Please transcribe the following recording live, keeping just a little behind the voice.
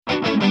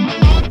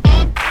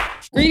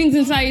Greetings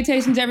and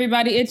salutations,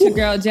 everybody. It's your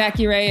girl,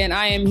 Jackie Ray, and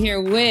I am here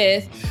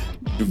with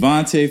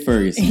Devontae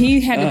Ferguson.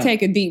 He had to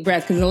take a deep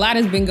breath because a lot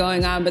has been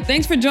going on. But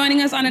thanks for joining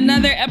us on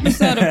another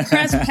episode of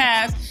Press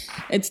Pass.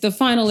 It's the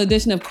final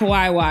edition of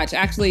Kawhi Watch.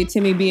 Actually,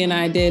 Timmy B and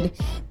I did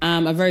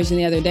a version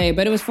the other day,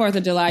 but it was 4th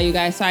of July, you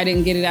guys, so I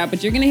didn't get it out.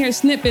 But you're going to hear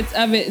snippets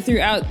of it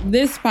throughout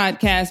this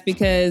podcast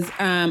because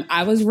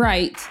I was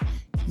right.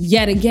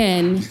 Yet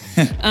again.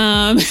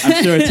 I'm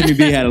sure Timmy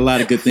B had a lot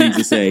of good things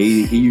to say.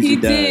 He usually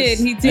does.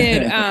 He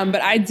did.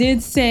 But I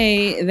did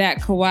say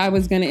that Kawhi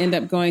was going to end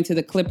up going to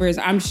the Clippers.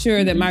 I'm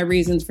sure that my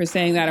reasons for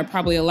saying that are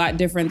probably a lot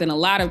different than a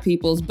lot of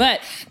people's.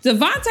 But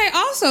Devontae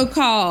also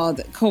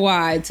called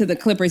Kawhi to the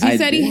Clippers. He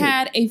said he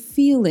had a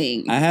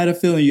feeling. I had a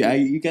feeling.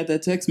 You got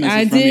that text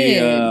message from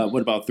me,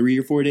 about 3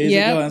 or 4 days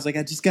ago? I was like,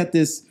 I just got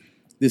this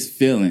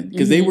feeling.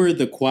 Because they were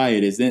the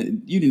quietest.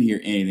 You didn't hear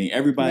anything.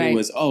 Everybody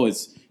was,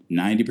 it's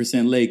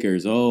 90%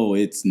 Lakers. Oh,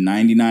 it's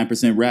 99%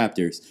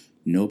 Raptors.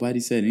 Nobody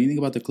said anything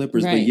about the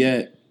Clippers, but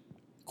yet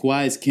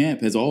Kawhi's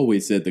camp has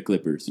always said the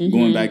Clippers.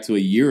 Going back to a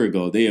year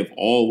ago, they have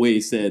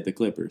always said the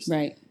Clippers.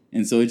 Right.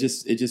 And so it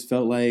just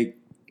felt like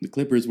the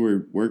Clippers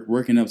were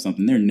working up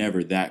something. They're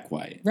never that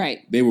quiet. Right.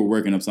 They were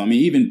working up something. I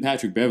mean, even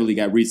Patrick Beverley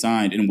got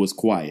re-signed and was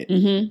quiet.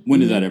 When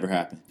did that ever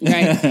happen?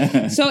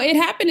 Right. So it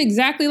happened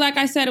exactly like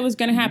I said it was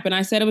going to happen.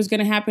 I said it was going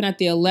to happen at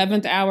the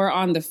 11th hour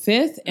on the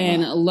 5th,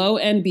 and lo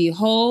and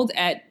behold,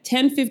 at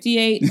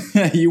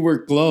 10:58. You were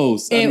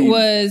close. It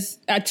was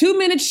 2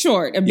 minutes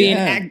short of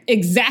being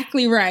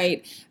exactly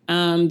right.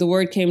 The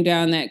word came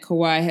down that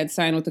Kawhi had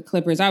signed with the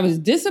Clippers. I was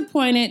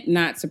disappointed,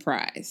 not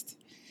surprised.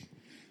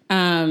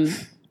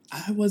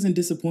 I wasn't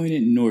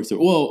disappointed nor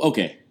so. Well,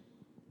 okay.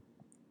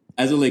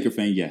 As a Laker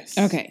fan, yes.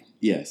 Okay.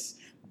 Yes.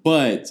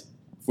 But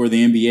for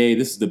the NBA,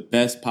 this is the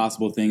best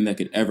possible thing that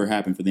could ever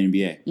happen for the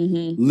NBA.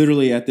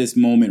 Literally at this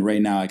moment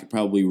right now, I could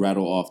probably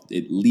rattle off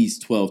at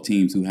least 12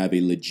 teams who have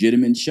a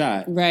legitimate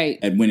shot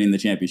at winning the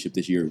championship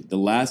this year. The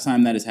last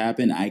time that has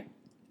happened,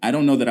 I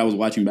don't know that I was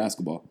watching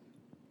basketball.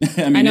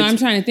 I know. I'm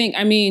trying to think.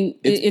 I mean,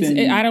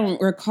 I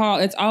don't recall.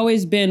 It's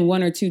always been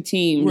one or two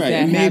teams, right?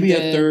 That maybe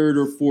a third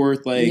or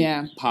fourth,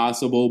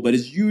 possible. But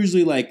it's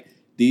usually like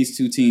these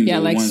two teams. Yeah,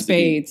 are like the ones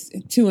spades,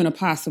 two and a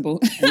possible.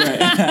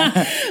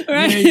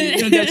 Right. You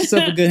don't got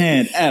yourself a good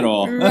hand at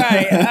all.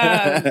 Right.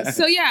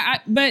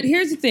 But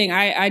here's the thing.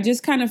 I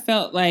just kind of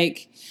felt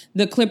like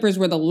the Clippers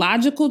were the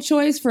logical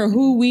choice for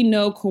who we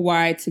know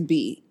Kawhi to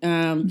be.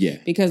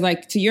 Because,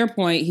 like, to your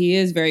point, he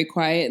is very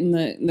quiet, and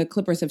the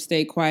Clippers have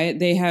stayed quiet.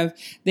 They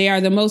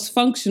are the most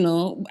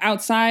functional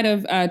outside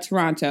of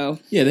Toronto.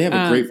 Yeah, they have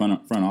a great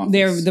front office.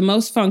 They're the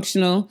most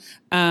functional.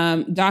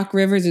 Doc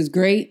Rivers is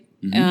great.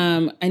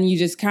 And you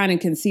just kind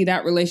of can see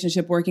that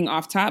relationship working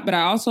off top. But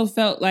I also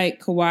felt like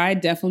Kawhi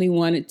definitely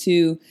wanted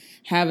to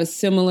have a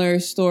similar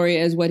story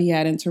as what he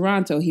had in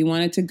Toronto. He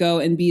wanted to go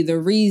and be the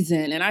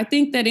reason. And I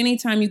think that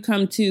anytime you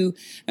come to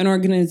an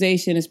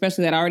organization,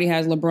 especially that already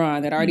has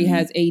LeBron, that already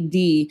has AD,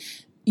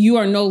 you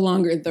are no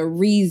longer the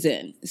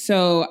reason.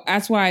 So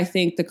that's why I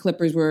think the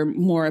Clippers were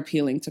more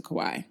appealing to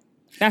Kawhi.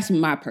 That's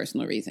my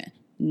personal reason.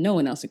 No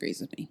one else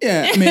agrees with me.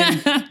 Yeah, I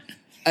mean,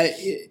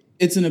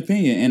 it's an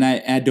opinion, and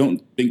I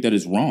don't think that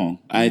is wrong.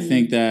 I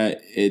think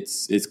that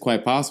it's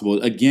quite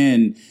possible.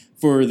 Again,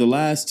 for the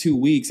last 2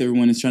 weeks,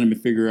 everyone is trying to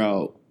figure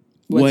out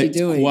what's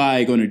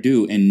Kawhi going to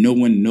do, and no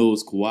one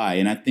knows Kawhi.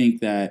 And I think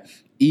that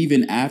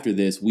even after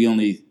this, we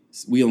only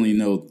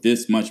know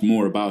this much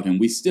more about him.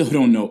 We still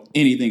don't know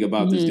anything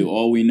about this dude.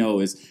 All we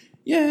know is,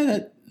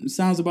 that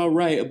sounds about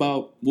right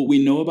about what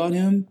we know about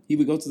him. He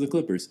would go to the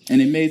Clippers,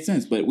 and it made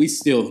sense. But we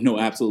still know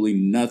absolutely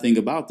nothing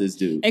about this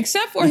dude.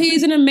 Except for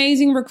he's an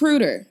amazing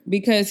recruiter,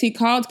 because he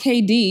called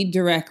KD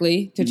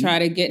directly to try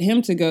to get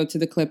him to go to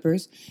the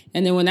Clippers.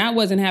 And then when that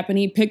wasn't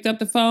happening, he picked up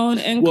the phone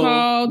and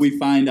called. We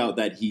find out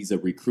that he's a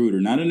recruiter,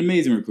 not an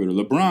amazing recruiter.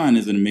 LeBron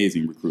is an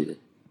amazing recruiter.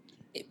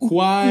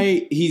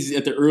 Kawhi, he's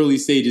at the early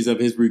stages of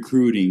his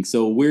recruiting.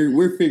 So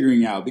we're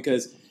figuring out,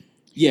 because,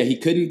 he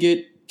couldn't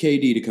get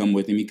KD to come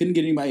with him. He couldn't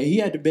get anybody. He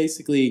had to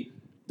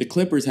the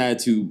Clippers had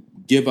to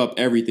give up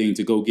everything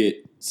to go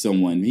get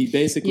someone. He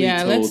basically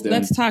told them.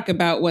 Let's talk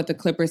about what the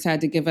Clippers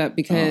had to give up,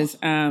 because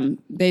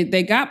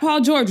they got Paul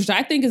George, which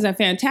I think is a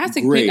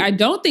fantastic pick. I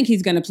don't think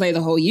he's going to play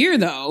the whole year,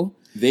 though.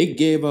 They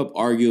gave up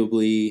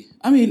arguably.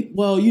 I mean,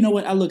 well, you know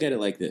what? I look at it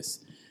like this.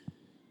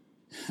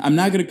 I'm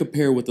not going to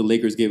compare what the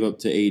Lakers gave up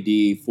to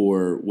AD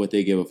for what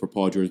they gave up for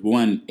Paul George.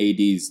 One,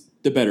 AD's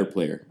the better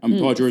player.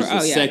 Paul George is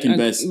the second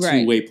best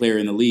two-way player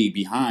in the league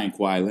behind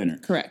Kawhi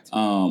Leonard. Correct.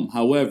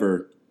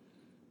 However,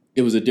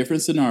 it was a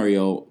different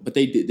scenario, but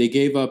they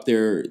gave up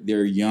their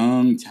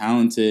young,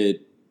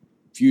 talented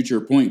future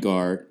point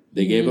guard.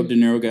 They gave up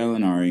Danilo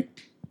Gallinari.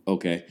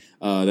 Okay.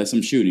 That's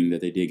some shooting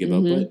that they did give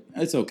up, but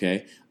that's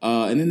okay.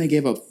 And then they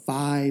gave up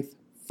 5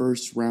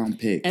 first-round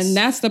picks. And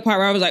that's the part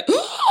where I was like,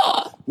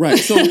 right.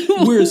 So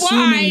we're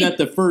assuming that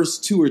the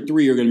first 2 or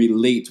 3 are going to be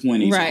late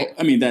 20s. Right.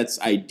 I mean, that's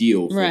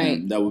ideal for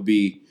them. That would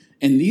be,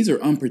 and these are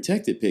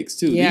unprotected picks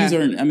too. Yeah. These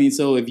aren't, I mean,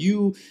 so if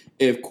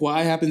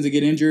Kawhi happens to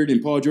get injured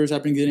and Paul George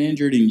happens to get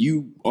injured and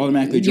you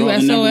automatically draw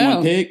the number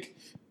 1 pick,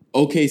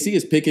 OKC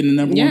is picking the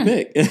number one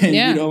pick,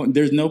 and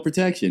there's no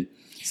protection.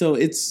 So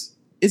it's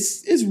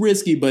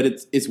risky, but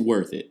it's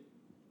worth it.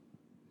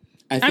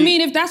 I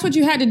mean, if that's what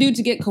you had to do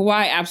to get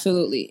Kawhi,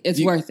 absolutely,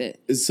 it's worth it.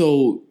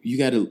 So you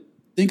got to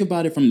think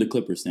about it from the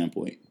Clippers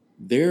standpoint.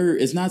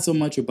 It's not so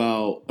much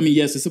about. I mean,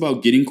 yes, it's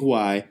about getting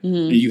Kawhi,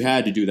 and you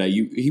had to do that.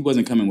 He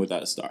wasn't coming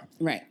without a star,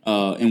 right?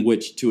 In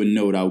which, to a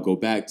note, I'll go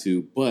back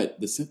to. But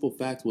the simple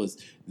fact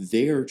was,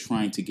 they're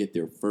trying to get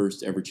their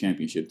first ever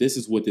championship. This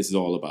is what this is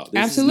all about.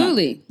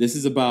 This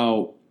is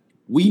about,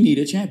 we need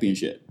a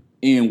championship,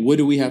 and what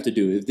do we have to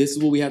do? If this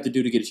is what we have to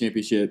do to get a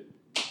championship,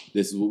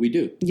 this is what we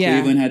do. Yeah.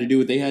 Cleveland had to do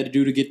what they had to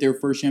do to get their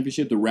first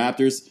championship. The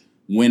Raptors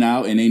went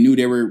out, and they knew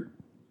they were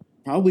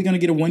probably going to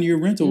get a 1-year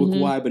rental with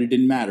Kawhi, but it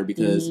didn't matter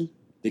because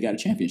they got a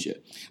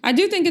championship. I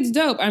do think it's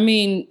dope. I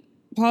mean,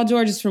 Paul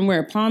George is from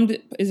where?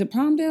 Is it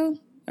Palmdale?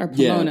 Or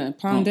Pomona? Yeah.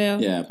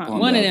 Palmdale? Palmdale,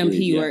 one of them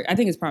P word. I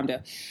think it's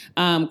Palmdale.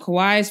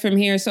 Kawhi is from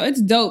here. So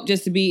it's dope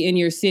just to be in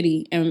your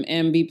city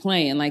and be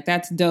playing. Like,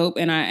 that's dope,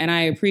 and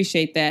I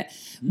appreciate that.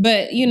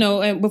 But,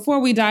 before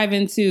we dive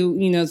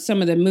into,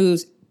 some of the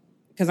moves,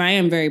 because I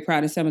am very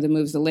proud of some of the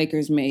moves the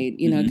Lakers made,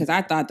 because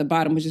I thought the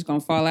bottom was just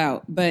going to fall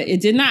out. But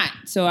it did not.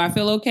 So I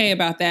feel okay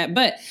about that.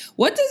 But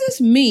what does this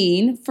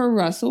mean for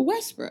Russell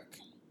Westbrook?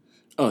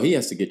 Oh, he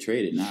has to get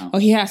traded now. Oh,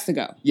 he has to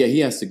go. Yeah, he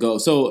has to go.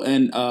 So,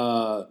 and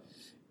I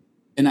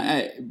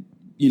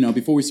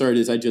before we started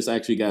this, I just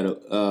actually got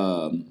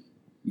a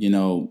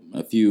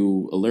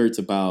few alerts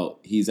about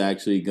he's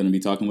actually going to be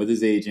talking with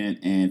his agent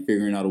and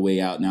figuring out a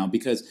way out now,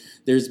 because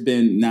there's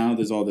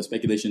all the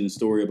speculation and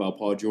story about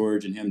Paul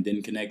George and him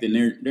didn't connect, and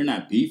they're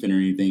not beefing or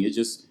anything.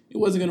 It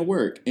wasn't going to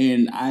work.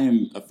 And I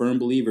am a firm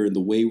believer in the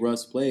way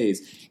Russ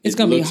plays. It's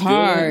going to be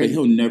hard. Good, but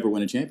he'll never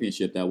win a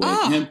championship that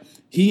way.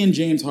 He and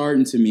James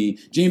Harden, to me,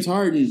 James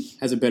Harden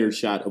has a better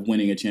shot of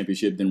winning a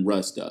championship than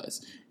Russ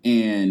does.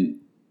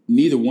 And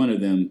neither one of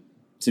them,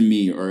 to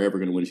me, are ever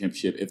going to win a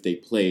championship if they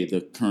play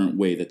the current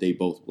way that they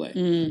both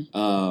play.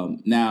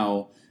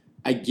 Now,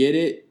 I get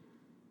it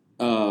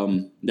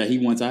that he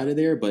wants out of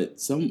there, but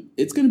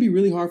it's going to be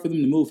really hard for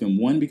them to move him.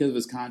 One, because of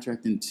his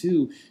contract, and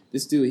two,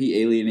 this dude,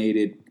 he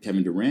alienated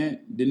Kevin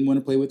Durant, didn't want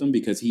to play with him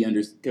because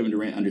Kevin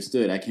Durant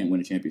understood, I can't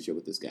win a championship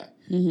with this guy.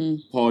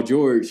 Paul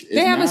George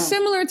They have a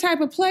similar type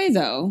of play,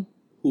 though.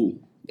 Who?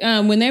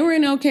 When they were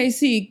in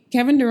OKC,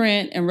 Kevin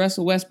Durant and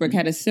Russell Westbrook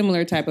had a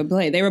similar type of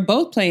play. They were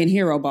both playing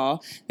hero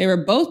ball. They were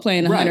both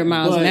playing 100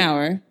 miles an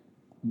hour.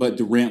 But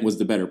Durant was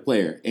the better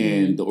player,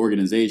 and the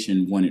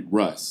organization wanted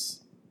Russ.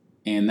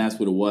 And that's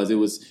what it was. It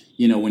was,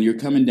 when you're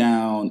coming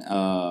down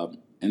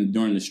and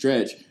during the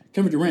stretch,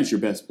 Kevin Durant's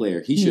your best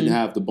player. He should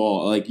have the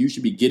ball. Like, you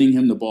should be getting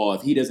him the ball.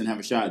 If he doesn't have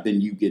a shot,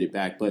 then you get it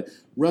back. But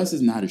Russ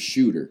is not a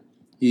shooter.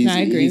 I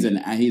agree. He's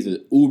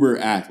an uber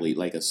athlete,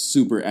 like a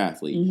super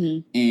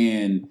athlete.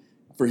 And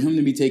for him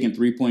to be taking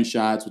 3-point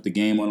shots with the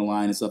game on the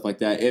line and stuff like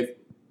that,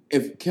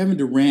 if Kevin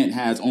Durant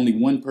has only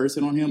one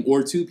person on him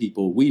or two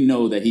people, we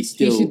know that he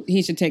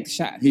should take the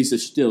shot. He should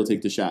still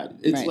take the shot.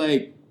 It's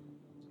like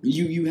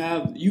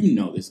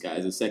this guy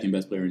is the second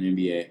best player in the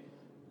NBA,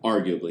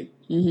 arguably.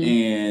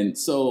 And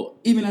so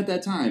even at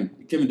that time,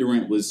 Kevin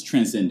Durant was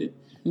transcendent.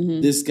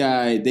 This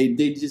guy, they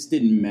just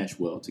didn't mesh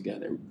well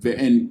together.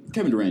 And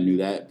Kevin Durant knew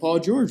that. Paul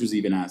George was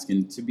even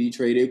asking to be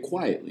traded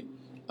quietly.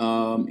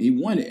 He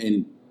won it,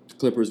 and the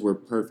Clippers were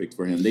perfect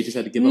for him. They just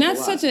had to give up a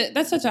lot.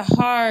 That's such a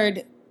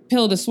hard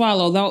pill to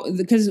swallow, though,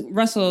 because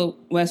Russell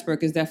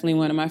Westbrook is definitely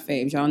one of my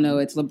faves. Y'all know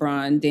it's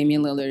LeBron,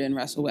 Damian Lillard, and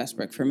Russell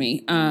Westbrook for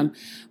me.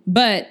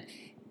 But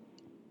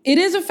it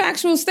is a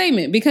factual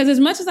statement, because as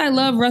much as I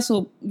love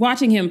Russell,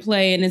 watching him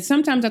play, and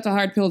sometimes that's a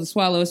hard pill to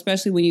swallow,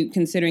 especially when you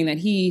considering that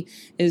he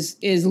is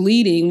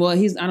leading. Well,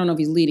 I don't know if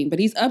he's leading, but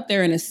he's up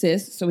there in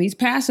assists, so he's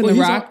passing the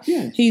rock.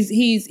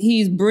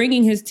 He's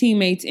bringing his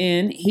teammates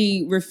in.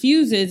 He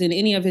refuses in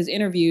any of his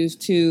interviews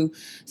to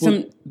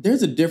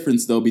There's a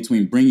difference, though,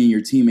 between bringing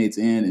your teammates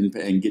in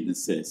and getting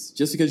assists.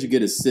 Just because you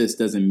get assists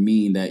doesn't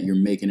mean that you're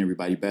making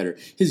everybody better.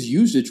 His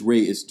usage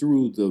rate is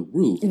through the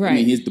roof. Right. I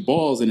mean, the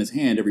ball's in his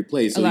hand every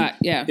play. So a lot,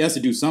 yeah. He has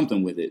to do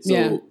something with it.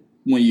 So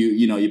when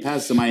you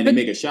pass somebody and they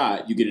make a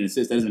shot, you get an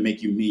assist. That doesn't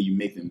make you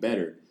make them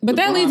better. But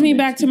that leads me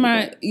back to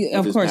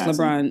of course, passing.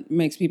 LeBron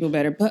makes people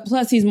better. But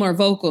plus, he's more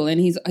vocal,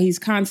 and he's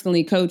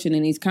constantly coaching,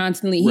 and he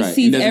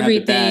sees everything. Have the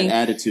bad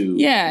attitude.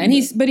 Yeah, and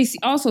he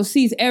also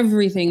sees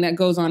everything that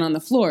goes on the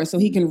floor, so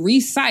he can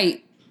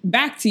recite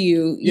back to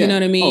you, you know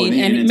what I mean,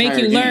 and make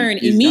you learn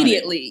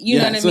immediately. You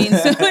know what I mean?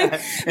 So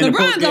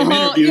LeBron's a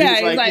whole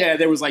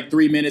there was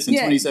 3 minutes and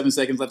 27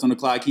 seconds left on the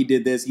clock. He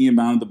did this. He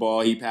inbounded the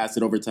ball. He passed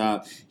it over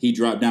top. He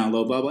dropped down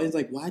low. Blah blah. He's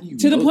like, why do you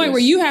to the point where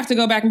you have to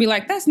go back and be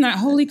like, that's not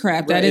holy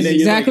crap. That is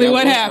exactly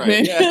what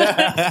happened.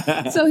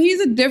 Right. So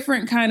he's a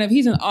different kind of.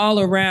 He's an all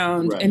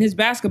around, and his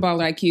basketball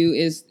IQ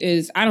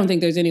is. I don't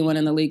think there's anyone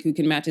in the league who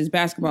can match his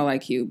basketball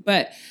IQ,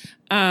 but.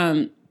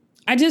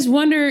 I just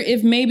wonder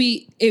if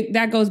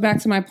that goes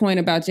back to my point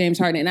about James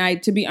Harden.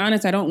 And to be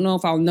honest, I don't know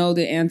if I'll know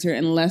the answer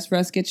unless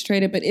Russ gets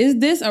traded. But is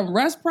this a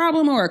Russ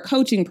problem or a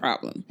coaching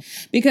problem?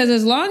 Because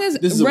as long as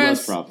this is a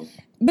Russ problem.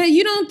 But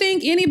you don't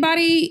think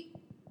anybody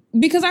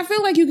Because I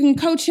feel like you can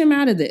coach him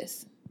out of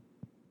this.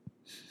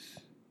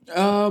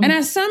 And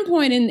at some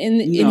point in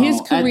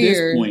his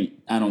career, at this point,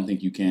 I don't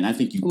think you can. I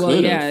think you could.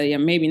 Well, yeah,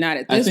 maybe not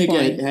at this point.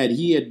 I think had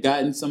he had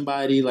gotten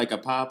somebody like a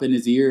pop in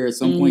his ear at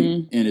some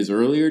point in his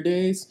earlier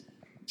days,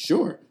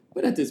 sure.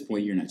 But at this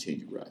point, you're not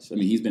changing Russ. I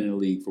mean, he's been in the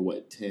league for,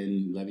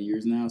 10, 11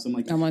 years now? Something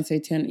like that. I want to say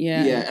 10,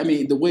 yeah. Yeah, I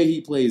mean, the way he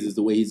plays is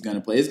the way he's going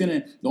to play.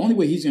 The only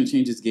way he's going to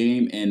change his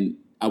game, and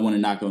I want to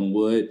knock on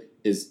wood,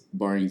 is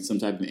barring some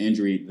type of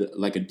injury,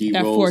 like a D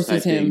Rose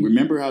type thing.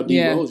 Remember how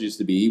D Rose used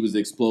to be? He was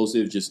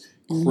explosive, just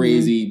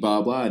crazy,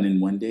 blah, blah. And then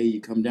one day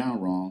you come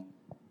down wrong,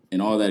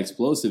 and all that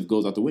explosive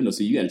goes out the window.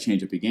 So you got to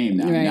change up your game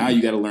now. Right. Now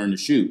you got to learn to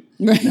shoot.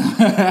 Right.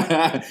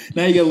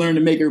 Now you got to learn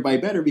to make everybody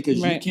better because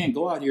you can't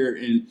go out here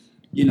and...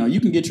 you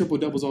can get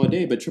triple-doubles all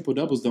day, but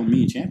triple-doubles don't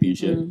mean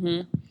championship.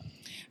 Mm-hmm.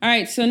 All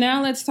right, so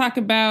now let's talk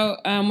about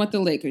what the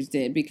Lakers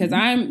did, because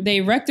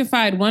they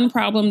rectified one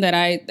problem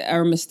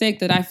or mistake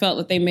that I felt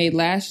that they made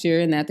last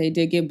year, and that they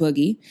did get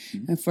Boogie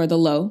for the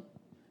low.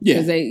 Yeah.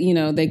 Because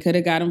they could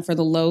have got him for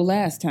the low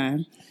last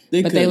time.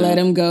 They let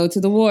him go to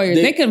the Warriors.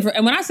 They could,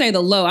 and when I say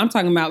the low, I'm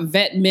talking about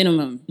vet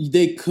minimum.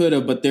 They could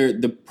have, but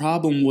the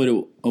problem what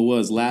it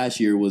was last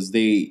year was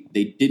they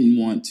didn't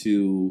want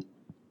to...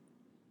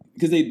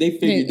 Because they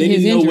figured they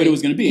didn't know what it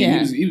was going to be.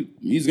 Yeah.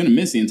 He was going to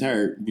miss the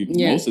entire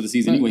most of the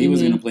season anyway. He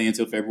wasn't going to play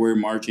until February,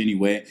 March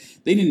anyway.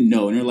 They didn't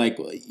know, and they're like,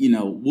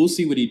 we'll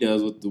see what he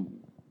does with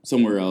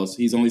somewhere else.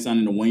 He's only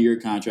signing a 1-year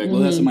contract. We'll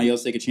let somebody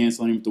else take a chance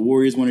on him. If the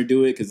Warriors want to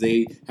do it because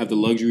they have the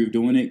luxury of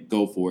doing it,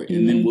 go for it.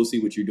 And then we'll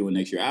see what you're doing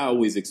next year. I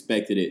always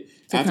expected it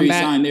after he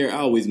signed there. I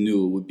always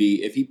knew it would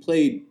be if he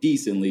played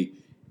decently.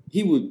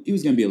 He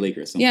was going to be a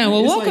Laker or something. Yeah,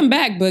 well, welcome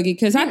back, Boogie,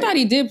 because I thought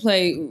he did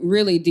play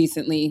really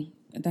decently.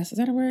 Is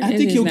that a word? I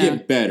think he'll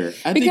get better.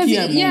 I think he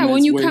had moments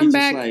when you where come he's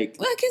back, like,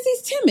 because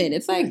he's timid.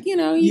 It's like you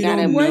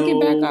gotta work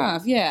it back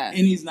off. Yeah, and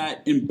he's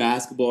not in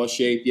basketball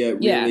shape yet.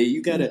 Really, yeah.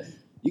 You gotta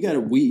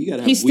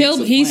have he's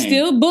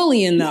still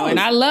bullying though, and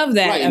I love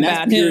that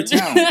about him. Pure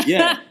talent.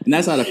 Yeah, and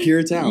that's out of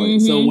pure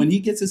talent. So when he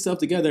gets himself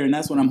together, and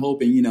that's what I'm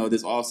hoping.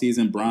 This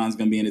offseason, Bron's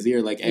gonna be in his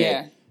ear, like,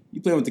 hey. You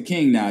play with the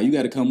king now. You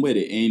got to come with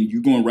it. And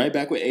you're going right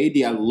back with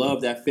AD. I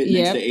love that fit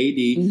next to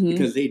AD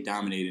because they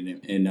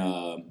dominated in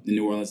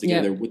New Orleans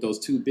together with those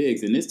two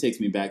bigs. And this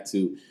takes me back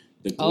to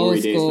the glory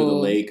days for the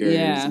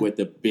Lakers with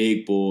the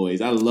big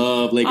boys. I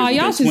love Lakers with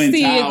y'all the Twin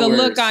see Towers. The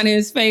look on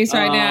his face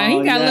right now.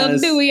 He got a little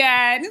dewy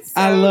eyed.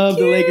 I love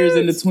the Lakers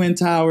and the Twin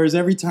Towers.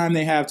 Every time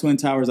they have Twin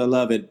Towers, I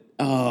love it.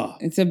 Oh,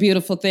 it's a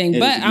beautiful thing.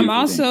 But I'm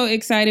also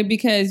excited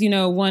because,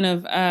 one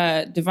of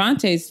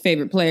Devontae's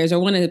favorite players, or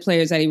one of the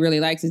players that he really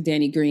likes, is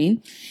Danny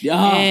Green.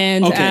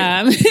 And,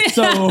 okay.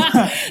 So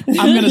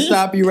I'm going to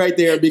stop you right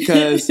there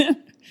because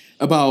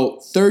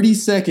about 30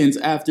 seconds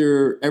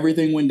after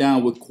everything went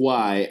down with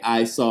Kawhi,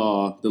 I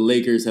saw the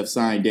Lakers have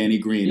signed Danny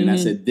Green. And I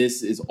said,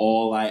 this is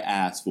all I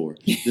asked for.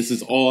 This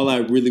is all I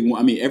really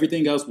want. I mean,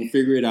 everything else, we'll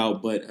figure it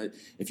out. But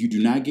if you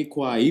do not get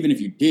Kawhi, even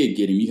if you did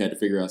get him, you had to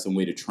figure out some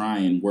way to try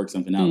and work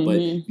something out. But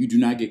if you do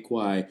not get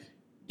Kawhi,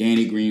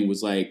 Danny Green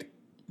was like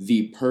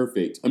the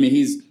perfect. I mean,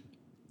 he's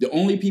the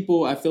only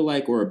people I feel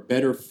like are a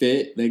better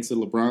fit thanks to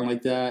LeBron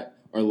like that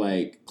are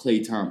like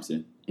Klay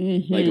Thompson.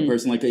 Like a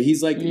person like that.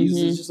 He's like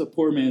he's just a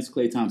poor man's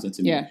Klay Thompson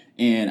to me. Yeah.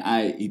 And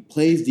he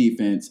plays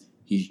defense.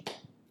 He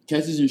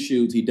catches and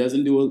shoots. He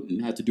doesn't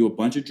have to do a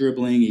bunch of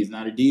dribbling. He's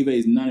not a diva.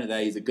 He's none of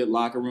that. He's a good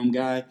locker room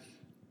guy.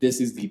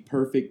 This is the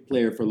perfect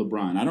player for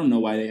LeBron. I don't know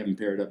why they haven't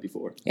paired up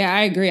before. Yeah,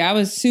 I agree. I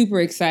was super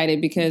excited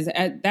because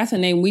that's a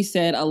name we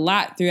said a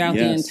lot throughout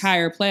the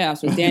entire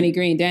playoffs with Danny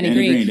Green. Danny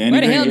Green.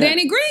 Where the hell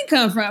Danny Green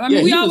come from? I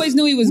mean, we always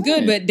knew he was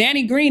good, but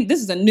Danny Green,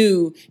 this is a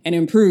new and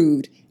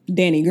improved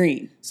Danny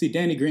Green. See,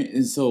 Danny Green,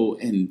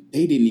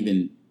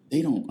 and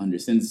they don't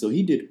understand. So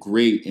he did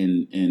great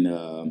in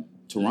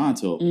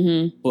Toronto,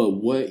 but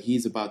what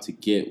he's about to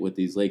get with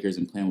these Lakers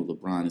and playing with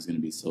LeBron is going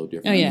to be so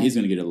different. I mean, he's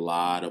going to get a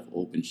lot of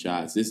open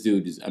shots. This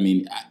dude is,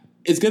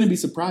 it's going to be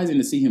surprising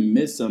to see him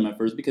miss some at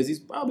first because he's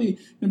probably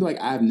going to be like,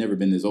 I've never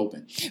been this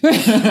open.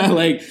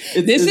 Like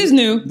this is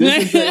new.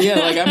 This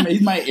is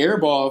he's my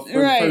airball for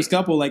the first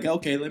couple. Like,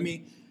 okay,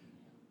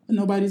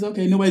 nobody's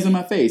in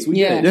my face. We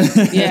good.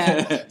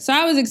 Yeah. So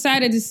I was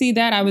excited to see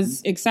that. I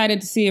was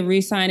excited to see a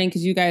re-signing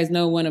because you guys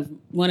know one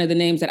of the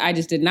names that I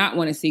just did not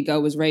want to see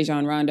go was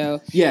Rajon Rondo.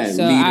 Yeah.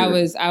 So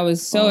leader. I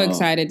was so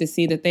excited to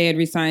see that they had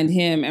re-signed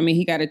him. I mean,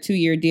 he got a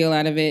 2-year deal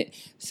out of it.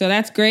 So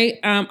that's great.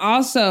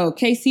 Also,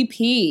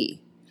 KCP.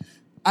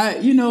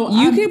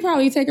 You could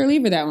probably take or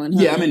leave with that one.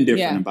 Huh? Yeah, I'm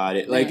indifferent about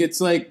it. Like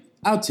it's like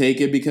I'll take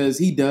it because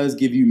he does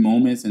give you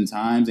moments and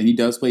times, and he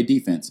does play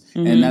defense,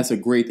 and that's a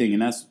great thing,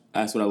 and that's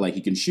what I like.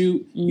 He can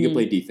shoot, he can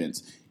play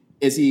defense.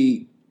 Is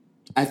he?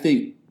 I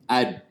think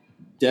I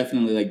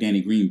definitely like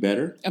Danny Green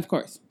better. Of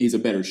course, he's a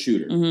better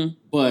shooter,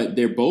 but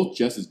they're both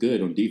just as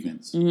good on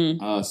defense.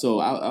 So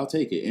I'll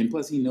take it, and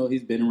plus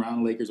he's been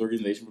around the Lakers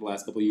organization for the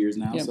last couple of years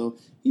now, so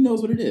he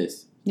knows what it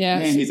is. Yeah,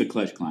 and he's a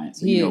clutch client,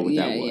 so you know what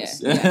that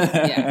was.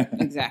 Yeah,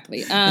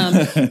 exactly.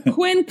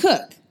 Quinn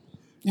Cook.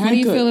 How do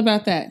you feel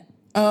about that?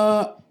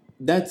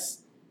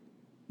 That's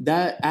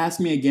That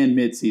ask me again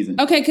mid-season.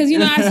 Okay, because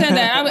I said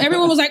that.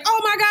 Everyone was like, "Oh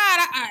my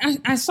God!"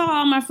 I saw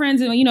all my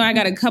friends, and I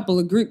got a couple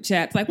of group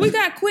chats like, "We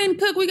got Quinn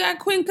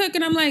Cook,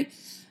 and I'm like,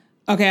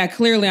 "Okay,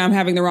 I'm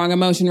having the wrong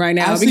emotion right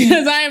now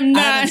because I am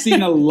not." I haven't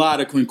seen a lot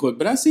of Quinn Cook,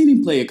 but I've seen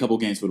him play a couple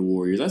games for the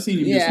Warriors. I've seen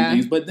him do some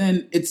things, but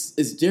then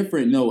it's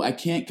different. No, I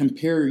can't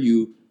compare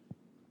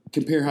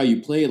how you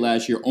played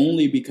last year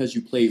only because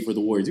you played for the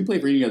Warriors. You play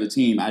for any other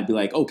team, I'd be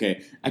like,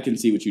 okay, I can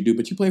see what you do.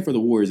 But you play for the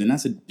Warriors, and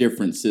that's a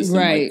different system.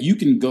 Right. Like, you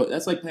can go.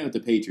 That's like playing with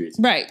the Patriots.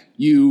 Right.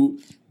 You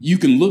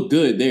can look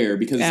good there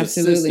because it's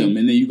Absolutely. a system,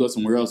 and then you go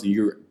somewhere else and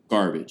you're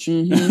garbage.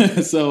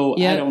 Mm-hmm.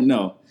 So I don't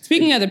know.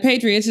 Speaking of the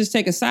Patriots, just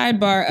take a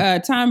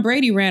sidebar. Tom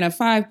Brady ran a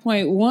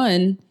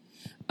 5.1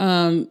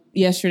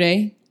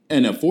 yesterday.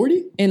 In a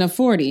 40? In a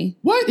 40.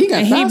 What? He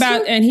got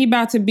faster? He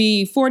about to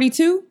be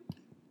 42.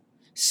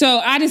 So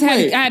I just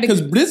had to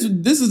because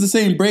this is the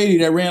same Brady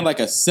that ran like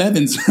a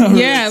 7 something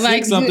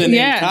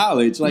in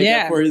college.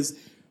 Like for his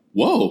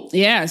whoa.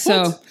 Yeah.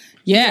 So what?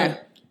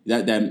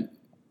 That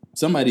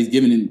somebody's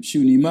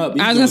shooting him up.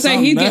 I was gonna say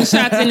he's getting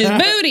shots in his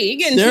booty.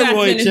 He's getting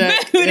shots in his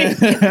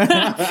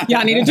booty.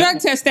 Y'all need to drug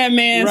test that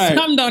man. Right.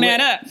 Something don't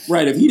add up.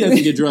 Right. If he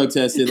doesn't get drug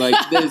tested, like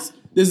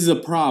this is a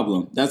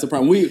problem. That's a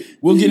problem.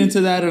 We'll get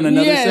into that on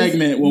another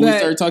segment when we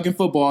start talking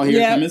football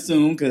here coming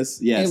soon.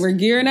 Because we're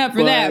gearing up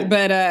for that.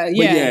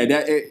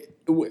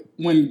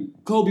 When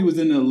Kobe was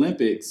in the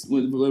Olympics, for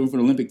the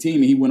Olympic team,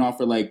 and he went off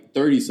for like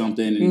 30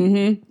 something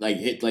and like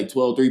hit like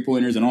 12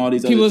 3-pointers and all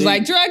these other things. He was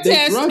like drug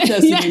test. Drug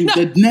tested him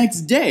the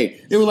next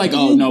day. They were like,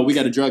 "Oh no, we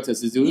got to drug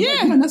test this dude."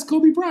 Yeah, like, man, that's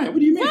Kobe Bryant. What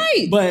do you mean?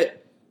 Right.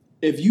 But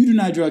if you do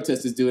not drug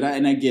test this dude,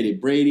 and I get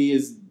it, Brady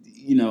is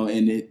he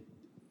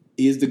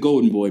is the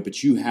golden boy,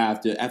 but you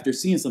have to, after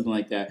seeing something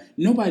like that,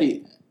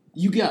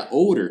 you got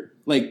older,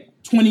 like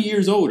 20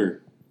 years older.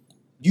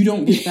 You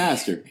don't get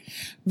faster.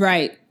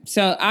 Right.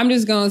 So I'm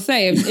just going to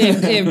say,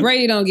 if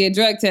Brady don't get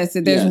drug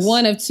tested, there's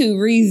one of two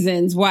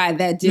reasons why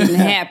that didn't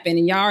happen.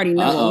 And y'all already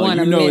know what one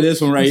of them is. This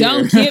one right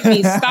don't here. Get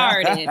me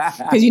started.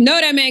 Because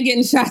that man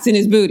getting shots in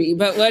his booty.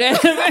 But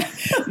whatever.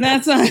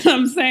 That's what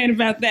I'm saying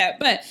about that.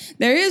 But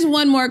there is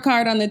one more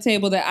card on the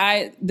table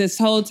that this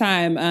whole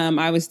time,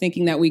 I was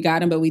thinking that we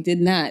got him, but we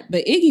did not.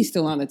 But Iggy's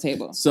still on the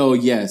table. So,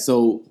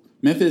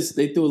 Memphis,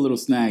 they threw a little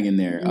snag in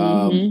there.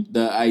 Mm-hmm.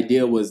 The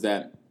idea was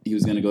that he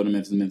was going to go to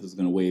Memphis. Memphis was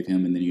going to waive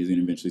him, and then he was going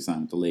to eventually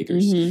sign with the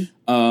Lakers.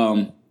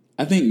 Mm-hmm.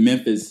 I think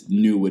Memphis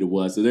knew what it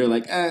was, so they're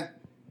like,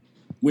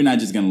 we're not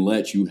just going to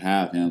let you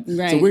have him.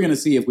 Right. So we're going to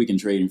see if we can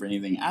trade him for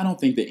anything. I don't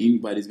think that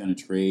anybody's going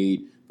to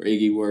trade for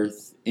Iggy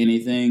worth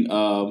anything.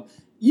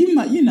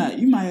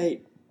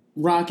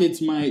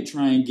 Rockets might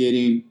try and get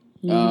him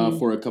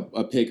for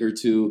a pick or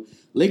two.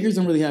 Lakers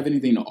don't really have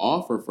anything to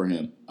offer for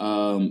him,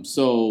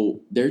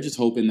 so they're just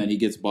hoping that he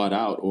gets bought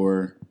out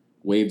or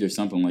waived or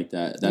something like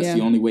that. That's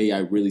the only way I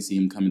really see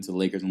him coming to the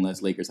Lakers,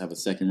 unless Lakers have a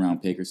second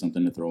round pick or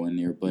something to throw in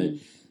there. But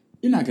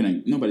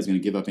nobody's gonna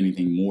give up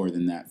anything more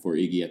than that for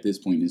Iggy at this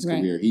point in his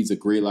career. He's a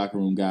great locker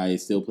room guy. He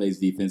still plays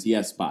defense. He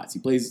has spots. He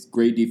plays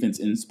great defense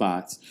in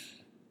spots.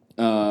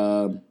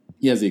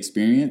 He has the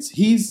experience.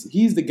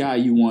 He's the guy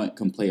you want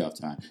come playoff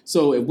time.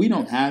 So if we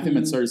don't have him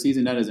at the start of the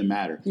season, that doesn't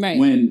matter. Right.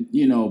 When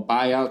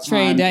buyout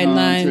trade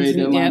deadline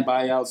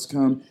buyouts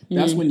come,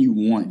 that's when you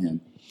want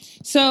him.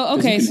 So,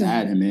 okay. You can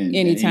add him in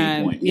anytime. At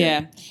any point.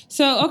 Yeah.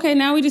 So, okay,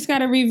 now we just got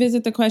to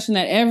revisit the question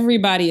that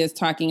everybody is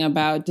talking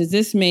about. Does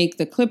this make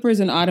the Clippers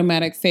an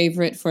automatic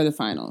favorite for the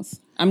finals?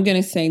 I'm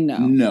going to say no.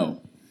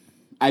 No.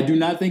 I do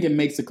not think it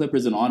makes the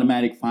Clippers an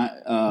automatic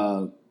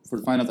for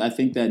the finals. I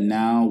think that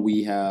now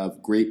we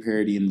have great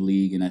parity in the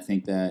league, and I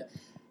think that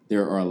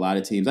there are a lot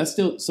of teams. Right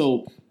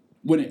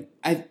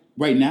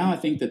now, I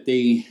think that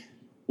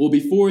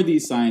before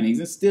these signings,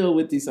 and still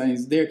with these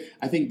signings,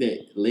 I think that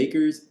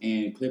Lakers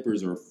and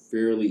Clippers are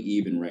fairly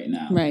even right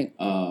now. Right.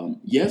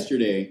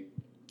 Yesterday,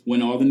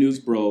 when all the news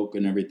broke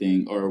and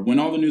everything,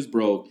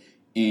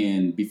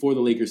 and before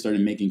the Lakers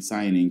started making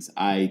signings,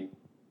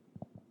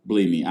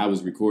 believe me, I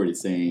was recorded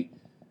saying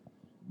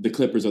the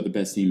Clippers are the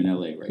best team in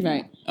LA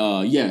right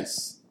now.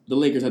 Yes, the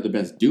Lakers have the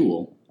best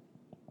duo.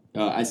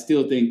 I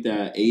still think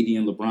that AD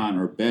and LeBron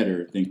are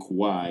better than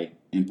Kawhi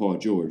and Paul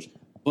George,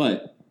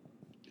 but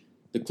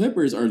the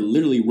Clippers are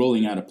literally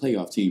rolling out a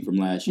playoff team from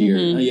last year.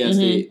 Yes,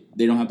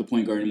 they don't have the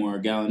point guard anymore,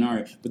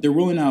 Gallinari, but they're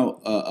rolling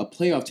out a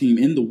playoff team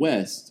in the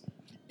West,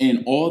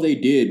 and all they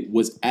did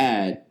was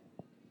add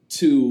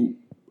 2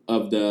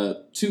 of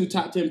the 2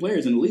 top 10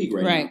 players in the league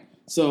right now.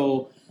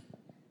 So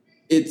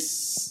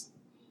it's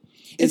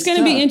going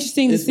to be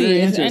interesting to see. Very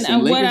interesting.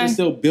 And Lakers are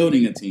still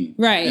building a team.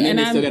 Right. And then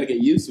they still got to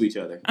get used to each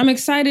other. I'm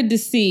excited to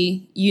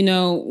see,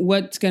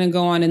 what's going to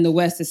go on in the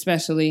West,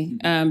 especially,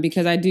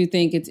 because I do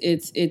think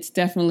it's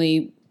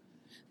definitely,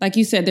 like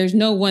you said, there's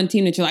no one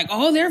team that you're like,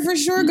 oh, they're for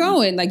sure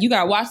going. Like, you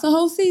got to watch the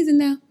whole season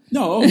now.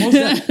 No,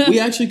 we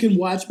actually can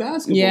watch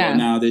basketball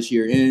now this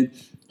year. And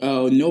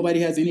nobody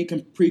has any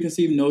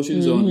preconceived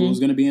notions on who's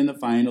going to be in the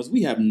finals.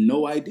 We have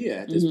no idea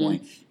at this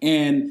point.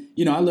 And,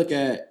 I look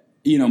at,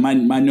 my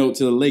note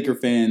to the Laker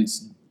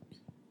fans,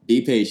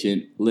 be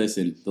patient.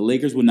 Listen, the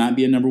Lakers will not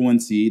be a number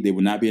 1 seed. They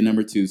will not be a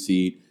number 2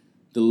 seed.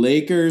 The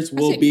Lakers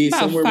will be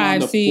somewhere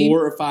around the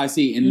 4 or 5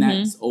 seed, and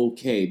that's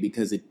okay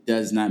because it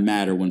does not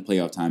matter when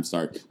playoff time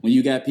starts. When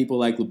you got people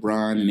like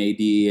LeBron and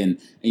AD and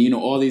you know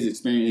all these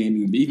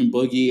experienced, even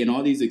Boogie and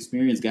all these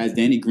experienced guys,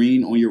 Danny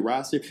Green on your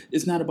roster,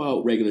 it's not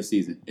about regular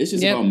season. It's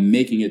just about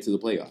making it to the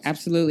playoffs.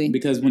 Absolutely.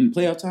 Because when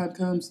playoff time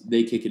comes,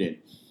 they kick it in.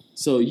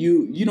 So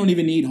you don't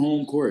even need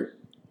home court,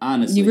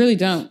 honestly. You really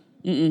don't.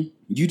 Mm-mm.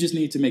 You just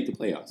need to make the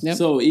playoffs. Yep.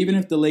 So even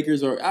if the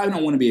Lakers are, I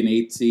don't want to be an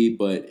 8 seed,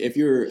 but if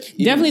you're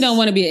definitely don't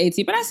want to be an 8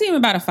 seed, but I see him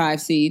about a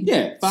 5 seed.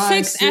 Yeah,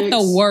 5, 6 at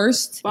the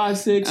worst. 5,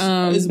 6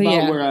 is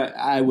about where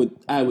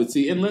I would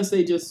see, unless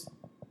they just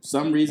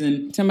some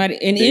reason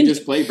they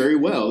just play very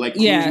well. Like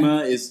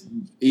Kuzma is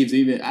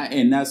even,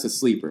 and that's a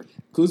sleeper.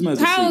 Kuzma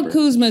is a sleeper. Kyle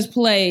Kuzma's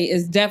play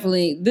is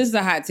definitely, this is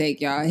a hot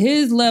take, y'all.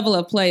 His level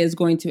of play is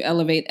going to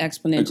elevate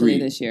exponentially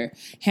this year.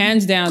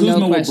 Hands down, Kuzma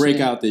no question. will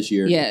break out this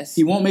year. Yes.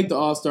 He won't make the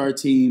All-Star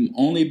team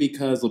only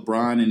because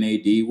LeBron and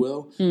AD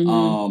will.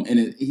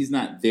 He's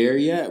not there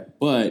yet,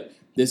 but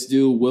this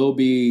dude will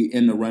be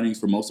in the runnings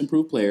for most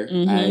improved player.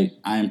 I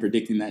am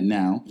predicting that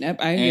now. Yep,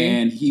 I agree.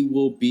 And he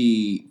will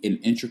be an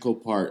integral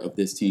part of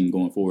this team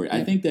going forward. Yep.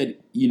 I think that,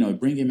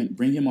 bring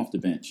him off the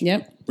bench.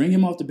 Yep. Bring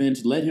him off the bench.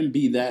 Let him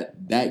be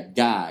that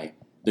guy,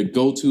 the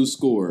go-to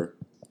scorer.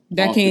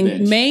 That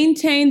can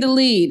maintain the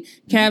lead.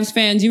 Cavs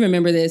fans, you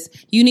remember this.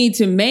 You need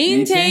to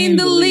maintain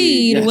the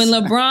lead when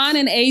LeBron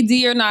and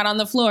AD are not on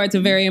the floor. It's a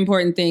very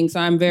important thing.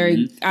 So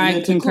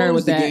I concur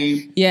with that.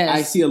 Game, yes.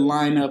 I see a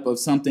lineup of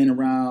something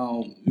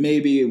around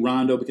maybe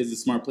Rondo because he's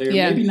a smart player.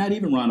 Yeah. Maybe not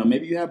even Rondo.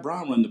 Maybe you have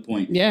Bron run the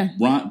point. Yeah.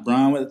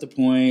 Bron at the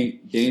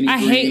point. Danny Green.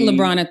 hate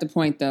LeBron at the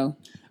point, though.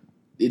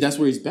 That's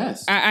where he's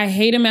best. I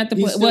hate him at the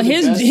point. Well,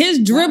 his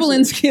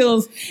dribbling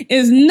skills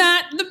is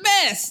not the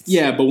best.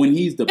 Yeah, but when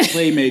he's the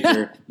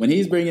playmaker, when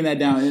he's bringing that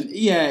down, and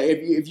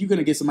if you're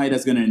gonna get somebody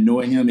that's gonna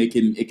annoy him, it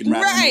can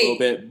rattle him a little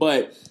bit.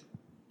 But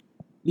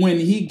when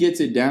he gets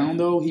it down,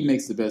 though, he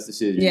makes the best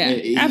decision.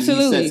 Yeah,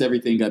 absolutely. He sets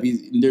everything up.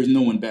 There's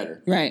no one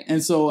better. Right.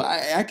 And so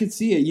I could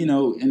see it,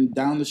 and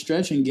down the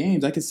stretch in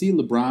games, I could see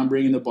LeBron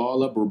bringing the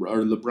ball up or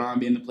LeBron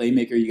being the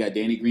playmaker. You got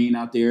Danny Green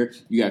out there.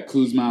 You got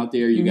Kuzma out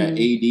there. You got AD,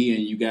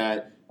 and you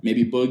got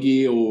maybe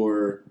Boogie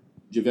or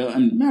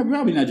JaVale.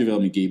 Probably not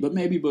JaVale McGee, but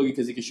maybe Boogie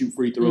because he can shoot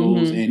free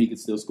throws and he can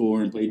still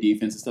score and play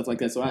defense and stuff like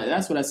that. So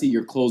that's what I see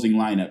your closing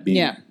lineup being.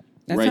 Yeah.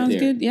 That right sounds there.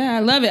 Good. Yeah, I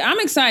love it. I'm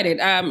excited.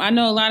 I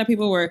know a lot of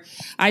people were.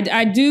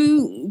 I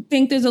do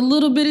think there's a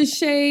little bit of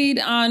shade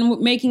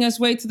on making us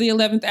wait to the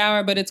 11th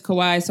hour, but it's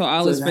Kawhi, so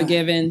all is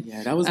forgiven.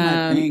 Yeah, that was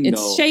my thing,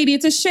 It's shady.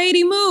 It's a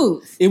shady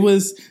move. It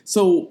was.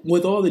 So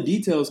with all the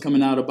details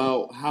coming out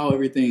about how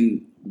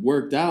everything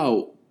worked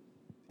out,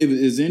 it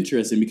was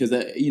interesting because,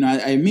 I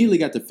immediately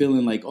got the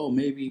feeling like, oh,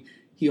 maybe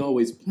he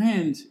always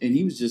planned and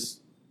he was just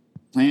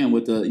playing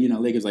with the,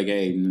 Lakers like,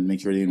 hey, make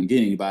sure they don't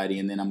get anybody,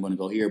 and then I'm going to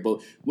go here.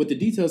 But with the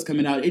details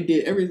coming out,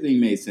 everything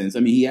made sense.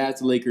 I mean, he asked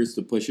the Lakers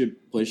to push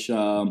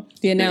the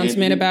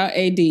announcement about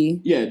AD.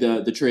 Yeah,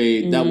 the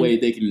trade. That way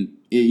they can,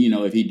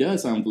 if he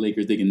does sign with the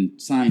Lakers, they can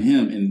sign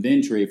him and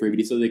then trade for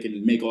AD so they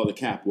can make all the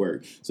cap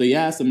work. So he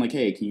asked them like,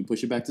 hey, can you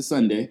push it back to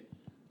Sunday?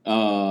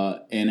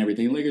 And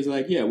everything. The Lakers are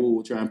like, yeah,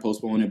 we'll try and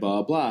postpone it,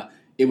 blah, blah.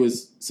 It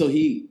was, so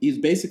he's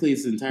basically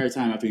this entire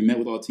time after he met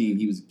with all team,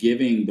 he was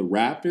giving the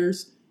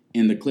Raptors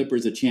and the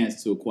Clippers a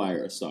chance to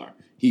acquire a star.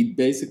 He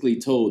basically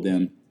told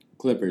them,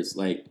 Clippers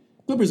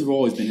have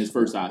always been his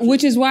first option.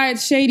 Which is why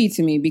it's shady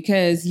to me,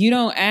 because you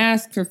don't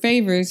ask for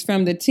favors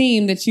from the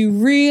team that you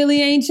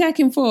really ain't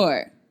checking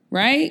for,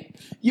 right?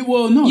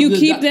 You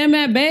keep them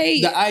at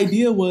bay. The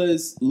idea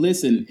was,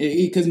 listen,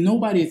 because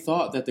nobody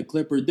thought that the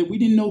Clippers, that we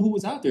didn't know who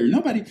was out there.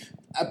 Nobody,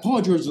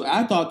 Paul George,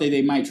 I thought that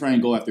they might try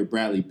and go after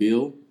Bradley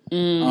Beal.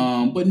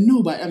 But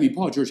nobody,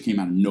 Paul George came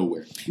out of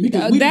nowhere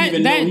because we didn't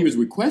even know he was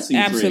requesting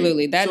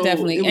absolutely, trade.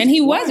 Definitely. And he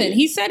wasn't.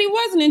 He said he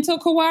wasn't until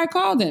Kawhi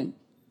called him.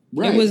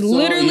 Right. It was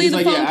literally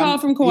the phone call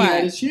from Kawhi. He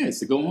had his chance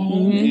to go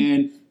home,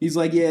 and he's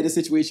like, yeah, the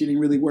situation ain't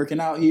really working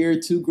out here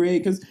too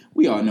great because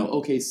we all know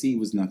OKC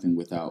was nothing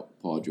without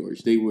Paul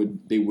George. They were.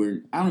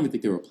 I don't even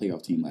think they were a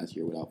playoff team last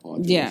year without Paul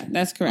George. Yeah,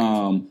 that's correct.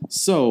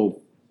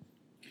 So,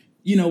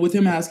 with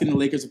him asking the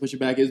Lakers to push it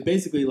back, it's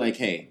basically like,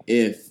 hey,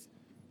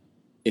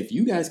 if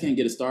you guys can't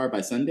get a star by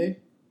Sunday,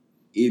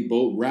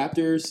 both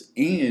Raptors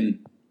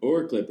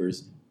or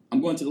Clippers, I'm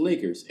going to the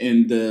Lakers.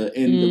 And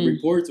the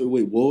reports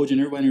with Woj and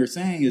everybody were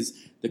saying is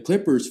the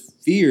Clippers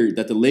feared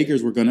that the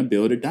Lakers were going to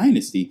build a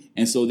dynasty.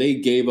 And so they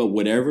gave up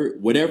whatever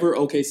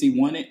OKC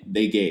wanted,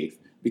 they gave.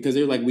 Because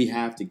they're like, we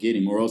have to get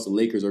him or else the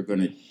Lakers are going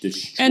to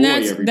destroy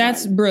everybody. And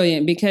that's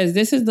brilliant because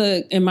this is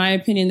in my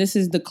opinion, this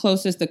is the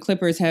closest the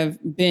Clippers have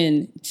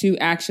been to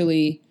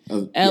actually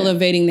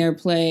elevating their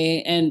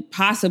play and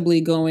possibly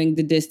going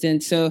the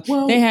distance. So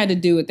they had to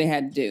do what they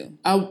had to do.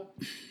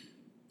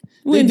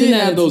 They did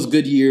have those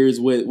good years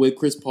with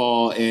Chris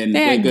Paul and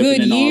they had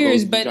good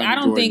years, but I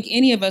don't think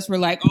any of us were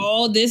like,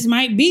 oh, this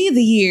might be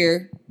the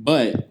year.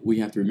 But we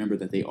have to remember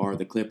that they are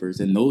the Clippers.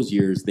 And those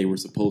years, they were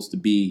supposed to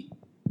be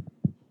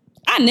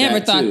never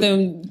that thought too.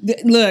 them.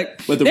 Look,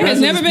 But the there has rest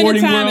of never the been a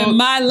sporting time world- in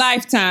my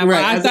lifetime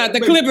where I thought the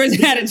but- Clippers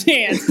had a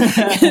chance.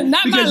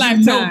 Not my because lifetime.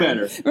 you know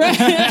better.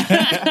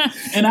 Right.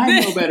 And I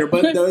know better.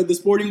 But the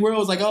sporting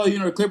world is like, oh,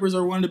 the Clippers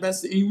are one of the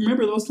best. And you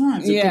remember those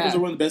times. The Yeah. Clippers are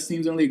one of the best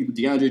teams in the league.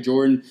 DeAndre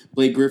Jordan,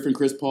 Blake Griffin,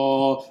 Chris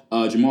Paul,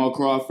 Jamal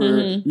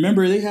Crawford. Mm-hmm.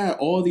 Remember, they had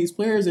all these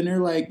players, and they're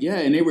like, yeah,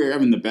 and they were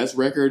having the best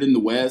record in the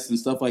West and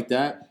stuff like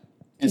that.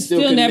 And Still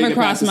couldn't make never it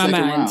past crossed the my second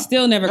mind. round.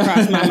 Still never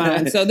crossed my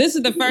mind. So this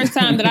is the first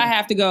time that I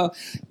have to go,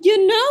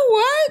 you know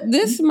what?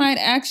 This might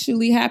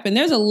actually happen.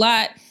 There's a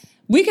lot.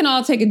 We can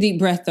all take a deep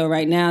breath though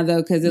right now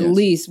though, because at Yes.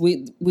 least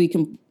we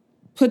can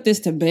put this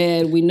to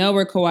bed. We know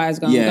where Kawhi's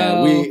going to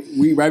go.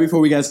 we right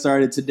before we got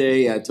started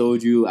today, I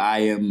told you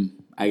I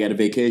got a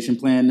vacation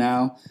plan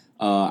now.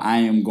 I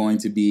am going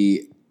to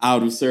be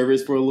out of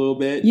service for a little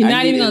bit. You're I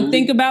not need even at going to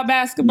think least- about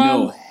basketball?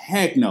 No,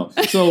 heck no.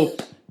 So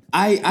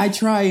I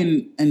try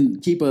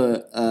and keep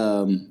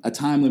a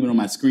time limit on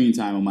my screen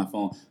time on my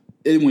phone.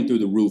 It went through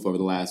the roof over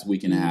the last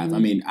week and a half. I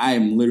mean, I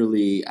am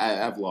literally,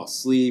 I've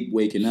lost sleep,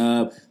 waking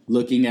up,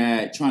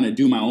 trying to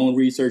do my own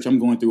research. I'm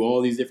going through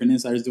all these different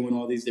insiders, doing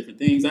all these different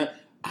things.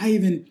 I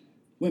even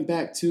went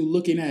back to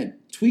looking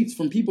at tweets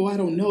from people I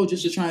don't know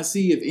just to try and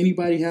see if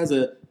anybody has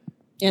And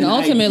an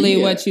ultimately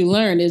idea. what you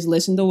learned is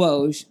listen to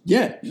Woj.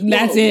 Yeah.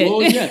 That's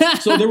it. Yeah.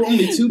 So there were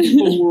only two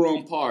people who were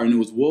on par, and it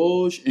was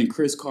Woj and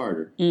Chris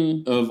Carter,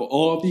 of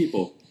all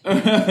people.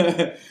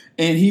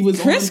 And he was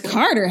Chris on,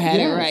 Carter had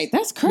it Yes. right.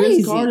 That's crazy.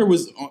 Chris Carter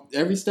was on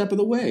every step of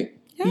the way.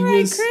 All right,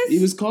 Chris. He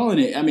was calling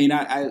it. I mean,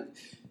 I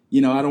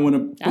don't want to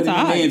put That's any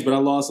odd. names, but I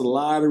lost a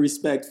lot of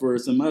respect for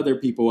some other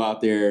people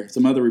out there,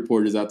 some other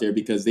reporters out there,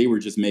 because they were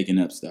just making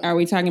up stuff. Are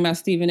we talking about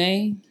Stephen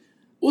A?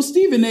 Well,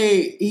 Stephen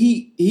A,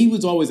 he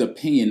was always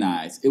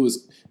opinionized. It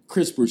was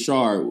Chris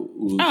Bouchard.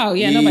 Oh,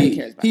 yeah, nobody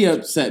cares about He that.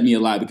 upset me a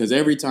lot because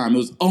every time it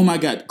was, oh my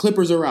God,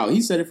 Clippers are out.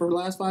 He said it for the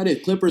last 5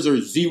 days. Clippers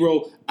are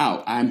 0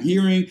 out.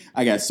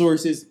 I got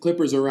sources.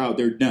 Clippers are out.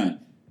 They're done.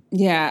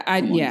 Yeah,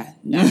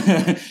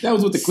 That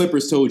was what the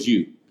Clippers told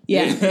you.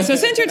 Yeah. So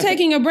since you're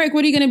taking a break,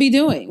 what are you going to be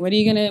doing? What are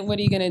you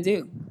gonna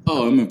do?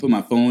 Oh, I'm gonna put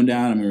my phone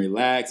down. I'm gonna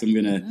relax.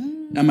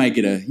 I might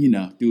get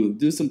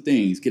do some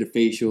things. Get a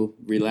facial,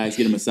 relax,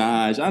 get a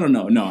massage. I don't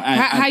know. No,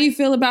 How you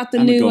feel about the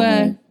I'ma new go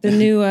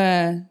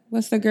home.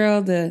 what's the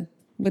girl the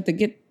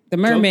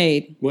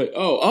mermaid? What?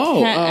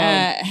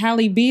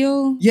 Halle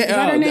Beal. Yeah, Is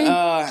that her name?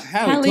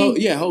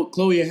 Halle.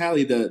 Chloe and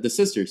Halle, the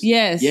sisters.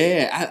 Yes.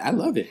 Yeah, I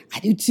love it. I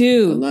do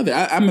too. I love it.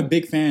 I'm a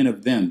big fan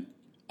of them,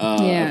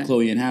 Yeah. of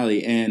Chloe and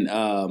Halle, and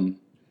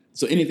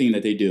so anything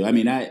that they do. I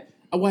mean, I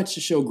watch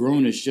the show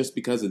Grownish just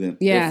because of them.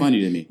 Yeah. They're funny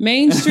to me.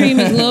 Mainstream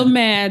is a little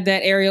mad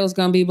that Ariel's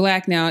gonna be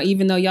black now,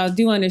 even though y'all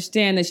do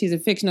understand that she's a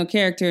fictional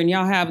character and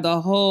y'all have the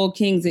whole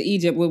Kings of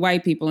Egypt with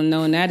white people and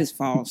knowing that is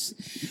false.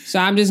 So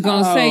I'm just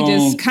gonna say,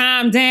 just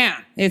calm down.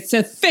 It's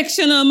a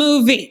fictional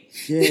movie.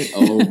 Get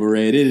over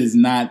it. It is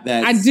not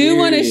that. I do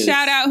want to serious.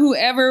 shout out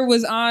whoever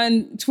was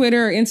on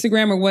Twitter or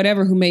Instagram or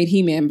whatever who made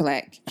He-Man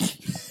black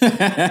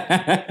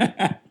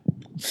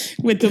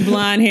with the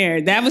blonde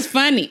hair. That was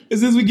funny.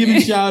 Since we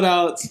giving shout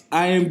outs,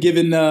 I am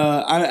giving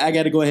I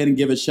got to go ahead and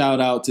give a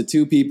shout out to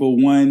two people.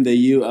 One, the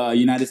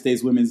United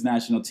States Women's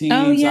National Team,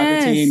 Oh,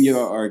 yes. soccer team. You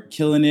are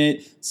killing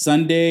it.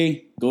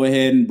 Sunday, go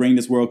ahead and bring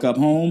this World Cup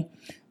home.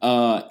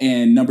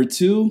 And number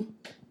two,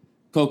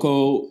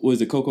 Coco,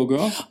 was it Coco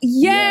Girl?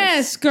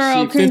 Yes,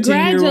 girl. 15-year-old.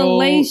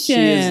 Congratulations. She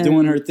is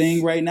doing her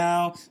thing right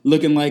now,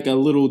 looking like a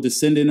little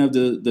descendant of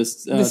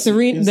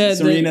Serena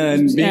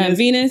and Venus.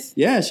 Venus.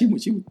 Yeah, she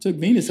took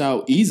Venus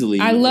out easily.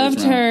 I in the loved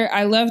first round. her.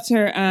 I loved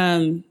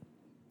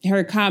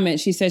her comment.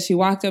 She said she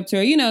walked up to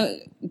her,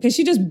 because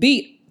she just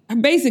beat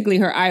basically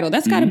her idol.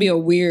 That's got to be a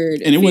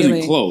weird And it wasn't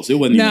feeling. close. It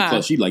wasn't Nah. even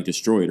close. She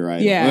destroyed her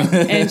idol. Yeah,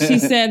 and she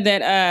said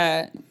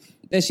that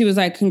she was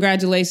like,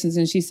 congratulations,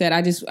 and she said,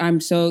 this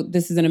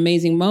is an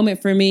amazing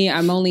moment for me.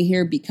 I'm only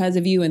here because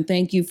of you, and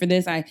thank you for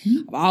this. I've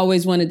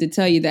always wanted to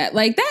tell you that.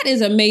 Like, that is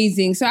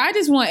amazing. So I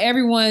just want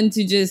everyone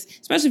to just,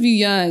 especially if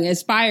you're young,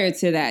 aspire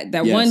to that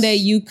Yes. one day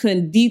you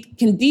can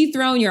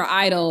dethrone your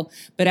idol,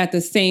 but at the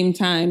same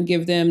time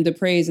give them the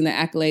praise and the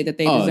accolade that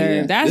they deserve.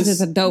 Yeah. That's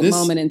just a dope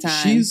moment in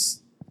time.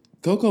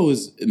 Coco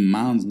is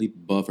miles leap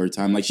above her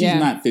time. Like, she's Yeah.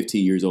 not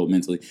 15 years old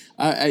mentally.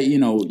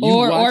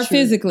 Or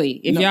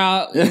physically. If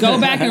y'all go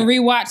back and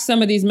rewatch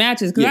some of these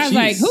matches, because Yeah, I was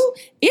like, who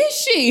is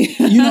she?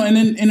 And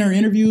then in her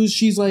interviews,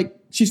 she's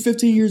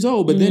 15 years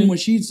old, but then when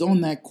she's on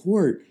that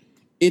court,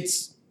 it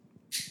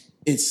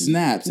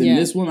snaps. And Yeah.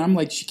 this woman, I'm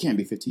like, she can't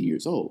be 15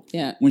 years old.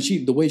 Yeah. When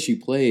the way she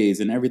plays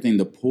and everything,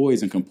 the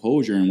poise and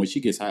composure, and when she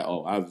gets high,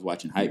 I was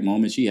watching hype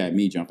moments. She had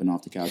me jumping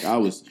off the couch. I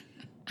was,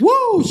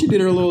 whoa! She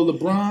did her little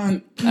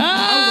LeBron.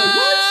 I was like,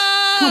 what?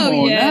 Come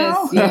on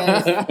yes, now.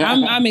 yes.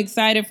 I'm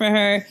excited for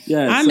her.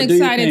 Yes, I'm so do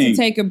your excited to thing.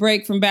 take a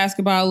break from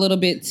basketball a little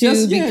bit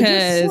too,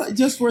 because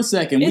just for a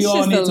second, it's we all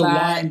just need a to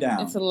lot. wind down.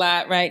 It's a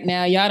lot right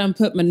now. Y'all done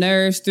put my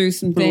nerves through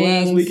some the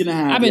things. last week and a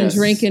half, I've been yes.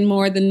 drinking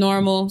more than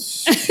normal.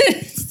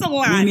 It's a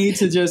lot. We need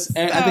to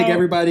I think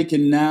everybody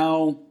can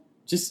now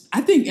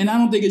and I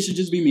don't think it should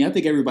just be me. I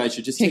think everybody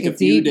should just take a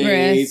few deep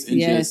days breath. and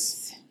Yes.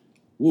 just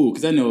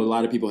because I know a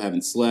lot of people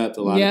haven't slept.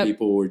 A lot Yep. of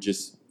people were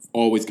just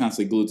always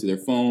constantly glued to their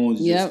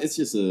phones. Yep. It's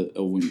just a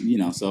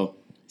so.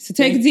 So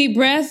take a deep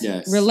breath,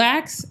 Yes.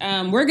 relax.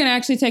 We're going to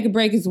actually take a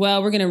break as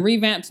well. We're going to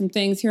revamp some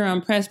things here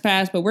on Press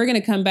Pass, but we're going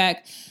to come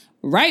back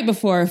right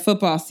before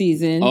football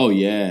season. Oh,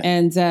 yeah.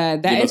 And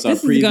this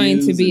is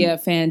going to be a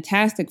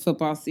fantastic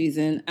football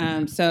season.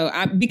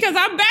 Because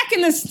I'm back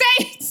in the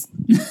States.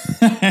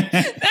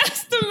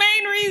 That's the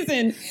main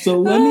reason.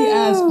 So let me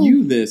ask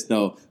you this,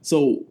 though.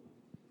 So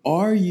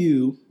are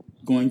you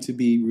going to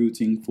be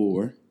rooting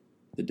for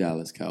the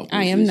Dallas Cowboys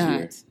I am this not.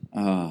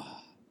 year?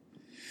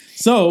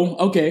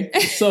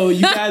 So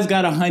you guys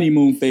got a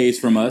honeymoon phase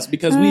from us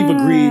because we've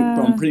agreed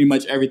on pretty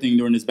much everything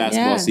during this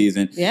basketball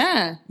season.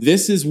 Yeah.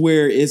 This is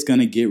where it's going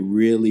to get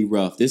really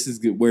rough. This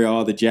is where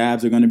all the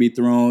jabs are going to be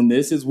thrown.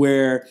 This is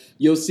where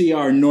you'll see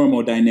our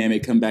normal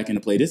dynamic come back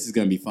into play. This is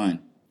going to be fun.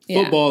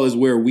 Yeah. Football is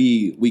where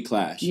we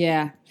clash.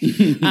 Yeah.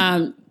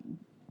 And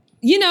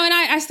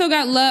I still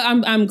got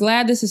love. I'm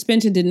glad the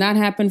suspension did not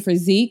happen for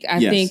Zeke. I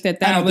think that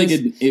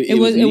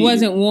it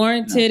wasn't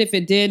warranted. No. If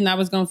it did, and I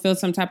was going to feel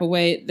some type of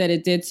way that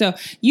it did. So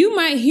you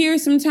might hear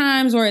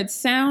sometimes, or it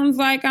sounds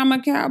like I'm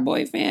a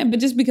Cowboy fan, but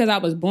just because I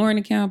was born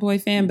a Cowboy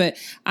fan. But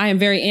I am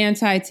very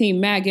anti-Team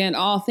MAGA and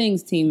all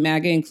things Team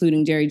MAGA,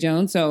 including Jerry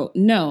Jones. So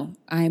no,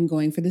 I am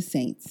going for the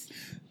Saints.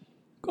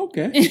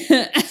 Okay.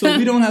 So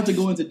we don't have to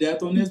go into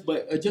depth on this,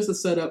 but just a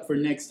setup for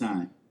next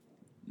time.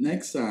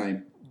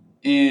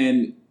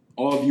 And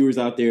all viewers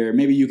out there,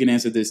 maybe you can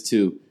answer this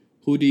too.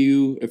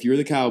 If you're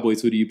the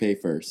Cowboys, who do you pay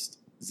first?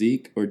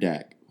 Zeke or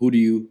Dak?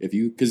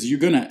 Because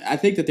I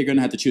think that they're going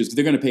to have to choose because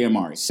they're going to pay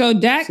Amari. So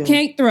Dak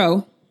can't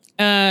throw,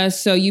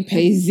 so you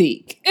pay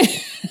Zeke.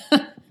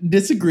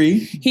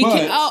 Disagree.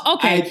 Okay.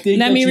 I think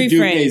Let me rephrase.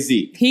 Do pay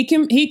Zeke.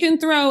 He can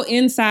throw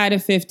inside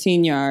of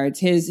 15 yards.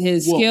 His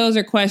skills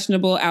are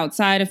questionable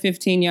outside of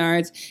 15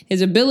 yards.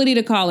 His ability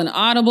to call an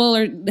audible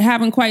or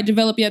haven't quite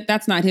developed yet.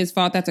 That's not his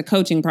fault. That's a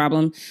coaching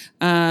problem.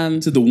 To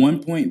the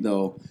one point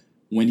though,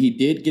 when he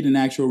did get an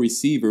actual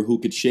receiver who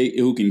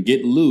can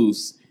get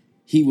loose,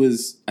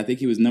 I think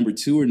he was number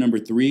 2 or number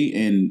 3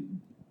 in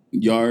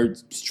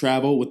yards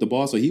travel with the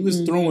ball. So he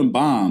was throwing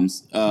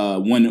bombs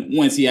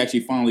once he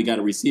actually finally got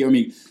a receiver. I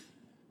mean,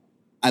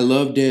 I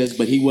love Dez,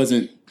 but he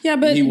wasn't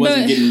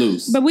getting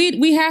loose. But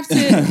we have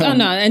to. Oh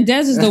no! And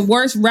Dez is the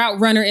worst route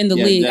runner in the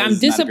league. I'm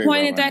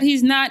disappointed that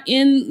he's not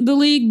in the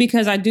league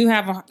because I do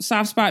have a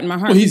soft spot in my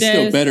heart. Well, he's for Dez.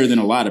 still better than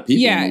a lot of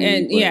people. Yeah,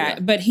 in the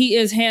league, but he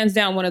is hands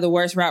down one of the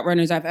worst route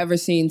runners I've ever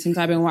seen since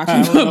I've been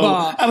watching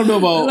football. I don't know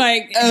about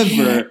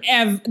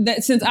ever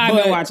since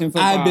I've been watching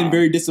football. I've been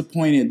very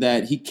disappointed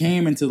that he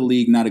came into the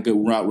league not a good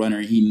route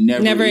runner. He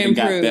never even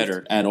got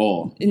better at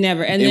all.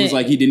 Never, and it was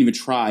like he didn't even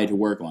try to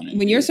work on it.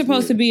 When you're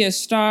supposed to be a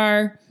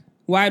star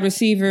wide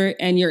receiver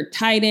and your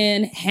tight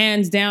end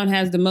hands down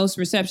has the most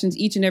receptions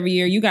each and every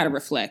year, you got to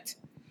reflect.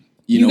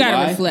 You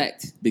got to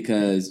reflect.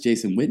 Because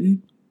Jason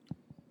Witten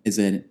is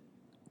an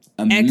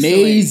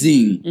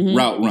amazing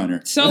route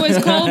runner. So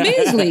is Cole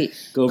Beasley.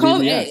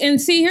 And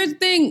see, here's the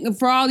thing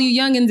for all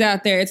you youngins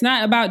out there. It's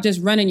not about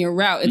just running your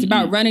route. It's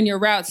about running your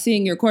route,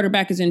 seeing your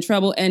quarterback is in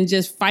trouble, and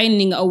just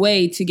finding a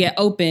way to get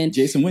open.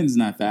 Jason Witten's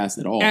not fast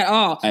at all. At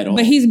all.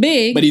 But he's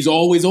big. But he's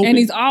always open. And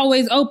he's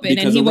always open.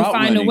 Because and he will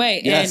find running. A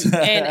way. Yes.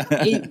 And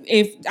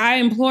if I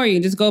implore you,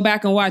 just go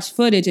back and watch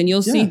footage and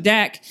you'll see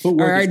Dak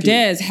or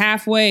Dez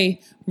halfway.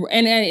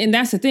 And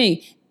that's the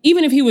thing.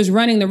 Even if he was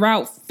running the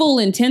route full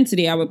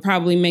intensity, I would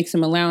probably make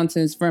some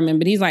allowances from him.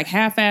 But he's like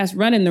half-assed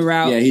running the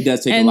route. Yeah, he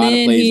does take a lot of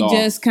plays off. And then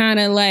he just kind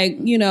of like,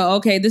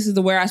 okay, this is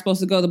where I'm supposed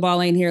to go. The ball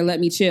ain't here.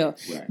 Let me chill.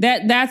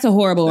 Right. That's a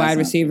horrible wide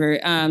receiver.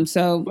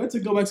 But to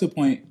go back to the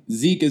point,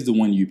 Zeke is the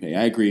one you pay.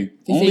 I agree.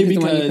 Only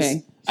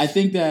because I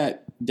think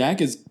that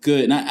Dak is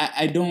good.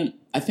 And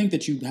I think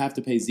that you have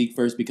to pay Zeke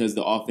first because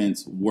the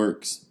offense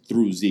works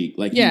through Zeke.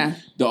 The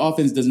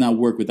offense does not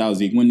work without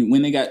Zeke.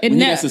 When they got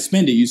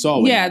suspended, you saw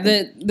what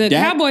happened. The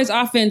Cowboys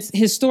offense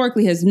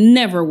historically has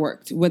never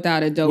worked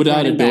without a dope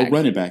running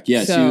back.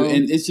 Yes,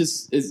 and it's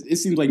just it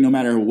seems like no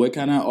matter what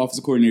kind of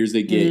offensive coordinators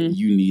they get,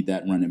 you need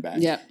that running back.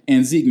 Yeah,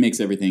 and Zeke makes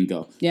everything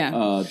go.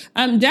 Yeah,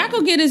 Dak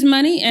will get his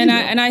money, and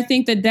I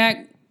think that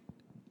Dak.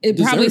 It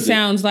probably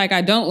sounds like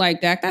I don't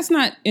like Dak. That's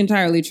not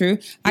entirely true.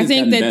 I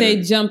think that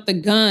they jumped the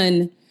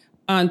gun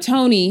on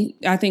Tony.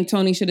 I think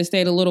Tony should have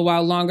stayed a little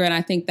while longer, and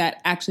I think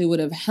that actually would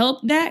have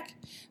helped Dak.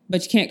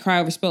 But you can't cry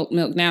over spilt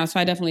milk now. So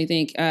I definitely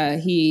think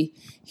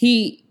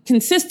he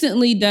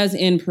consistently does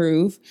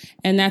improve,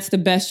 and that's the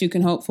best you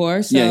can hope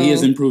for. So, yeah, he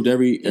has improved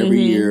every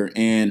year,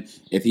 and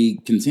if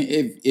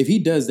he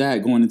does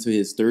that going into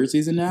his third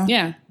season now,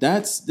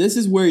 this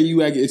is where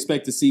you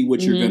expect to see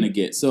what you're going to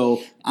get.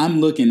 So I'm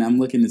looking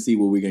to see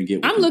what we're going to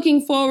get. I'm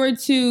looking forward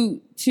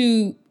to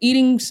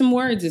eating some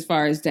words as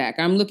far as Dak.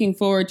 I'm looking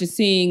forward to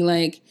seeing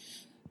like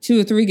 2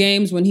 or 3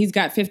 games when he's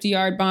got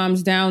 50-yard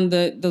bombs down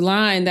the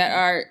line that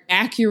are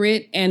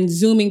accurate and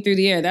zooming through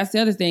the air. That's the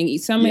other thing.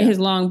 Some of his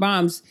long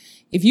bombs,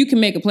 if you can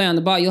make a play on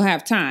the ball, you'll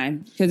have time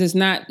because it's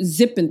not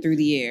zipping through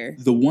the air.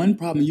 The one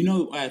problem,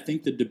 I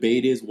think the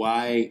debate is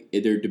why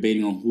they're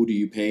debating on who do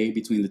you pay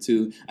between the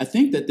two. I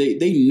think that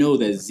they know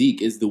that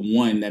Zeke is the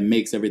one that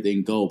makes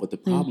everything go, but the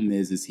problem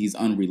is he's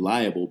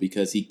unreliable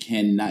because he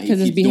cannot. Because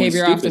his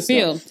behavior off the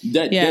field.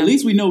 At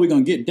least we know we're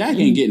going to get. Dak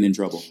ain't getting in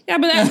trouble. Yeah,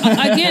 but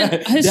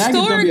again, historically. Dak is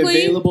going to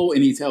be available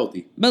and he's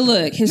healthy. But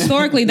look,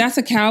 historically, that's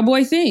a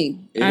Cowboy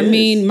thing. I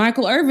mean,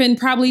 Michael Irvin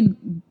probably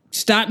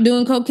stopped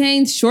doing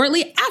cocaine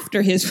shortly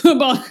after his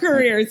football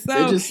career.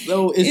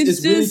 So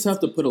it's really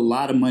tough to put a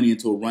lot of money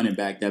into a running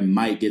back that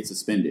might get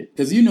suspended.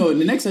 Because,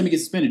 the next time he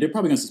gets suspended, they're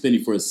probably going to suspend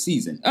him for a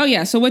season. Oh,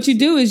 yeah. So what you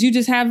do is you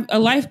just have a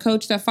life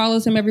coach that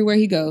follows him everywhere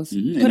he goes.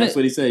 Mm-hmm. And that's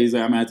what he said. He's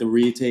like, I'm going to have to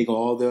retake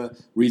all the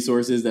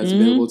resources that's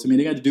available to me.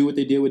 They got to do what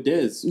they did with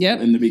Dez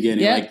in the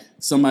beginning. Yep. Like,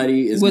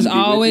 somebody was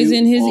always with you,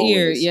 in his always.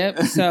 ear. Yep.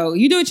 So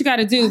you do what you got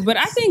to do. But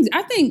I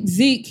think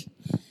Zeke...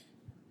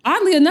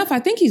 Oddly enough, I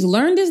think he's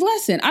learned his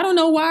lesson. I don't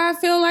know why I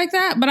feel like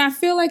that, but I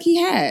feel like he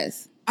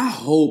has. I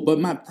hope, but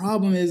my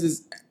problem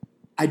is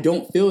I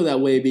don't feel that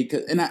way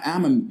because, and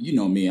I'm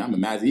a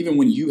massive. Even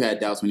when you had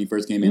doubts when he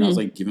first came in, I was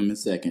like, give him a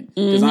second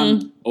because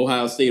I'm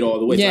Ohio State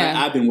all the way. Yeah. So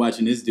I've been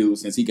watching this dude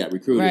since he got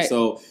recruited. Right.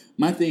 So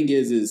my thing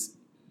is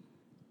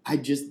I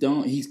just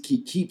don't. He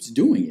keeps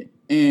doing it,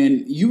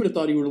 and you would have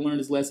thought he would have learned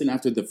his lesson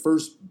after the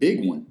first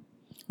big one.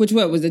 Which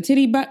was the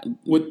titty butt?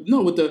 With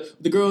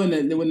the girl when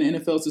the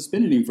NFL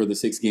suspended him for the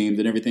 6 games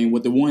and everything.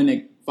 With the one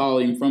that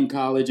followed him from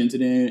college into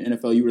the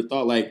NFL, you would have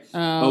thought he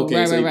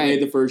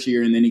played the first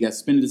year and then he got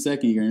suspended the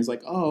second year. And it's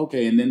like, oh,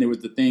 okay. And then there was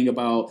the thing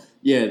about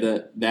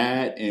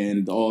that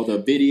and all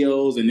the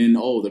videos and then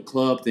the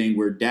club thing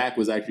where Dak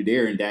was actually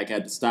there and Dak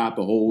had to stop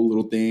a whole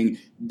little thing.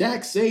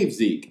 Dak saved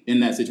Zeke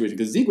in that situation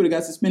because Zeke would have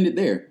got suspended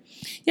there.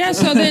 Yeah,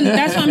 so then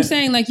that's what I'm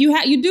saying. Like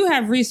you do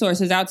have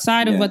resources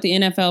outside of what the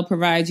NFL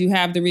provides. You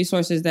have the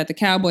resources that the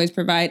Cowboys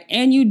provide,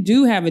 and you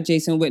do have a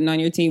Jason Witten on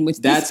your team, which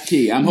that's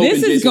key. I'm hoping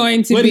this is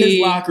going to put be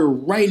his locker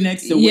right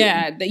next to Witten.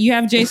 Yeah, that you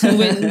have Jason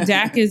Witten.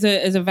 Dak is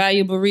a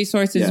valuable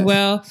resource as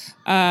well.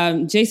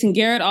 Jason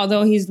Garrett,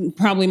 although he's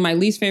probably my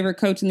least favorite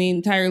coach in the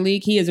entire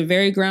league, he is a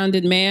very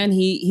grounded man.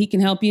 He can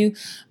help you.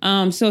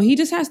 So he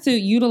just has to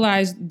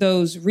utilize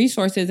those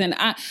resources. And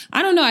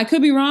I don't know. I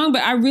could be wrong,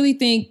 but I really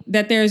think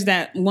that there's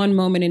that one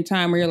moment in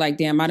time where you're like,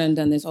 damn, I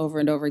done this over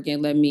and over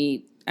again.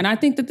 And I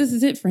think that this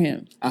is it for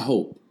him. I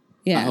hope.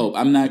 Yeah. I hope.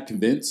 I'm not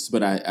convinced,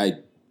 but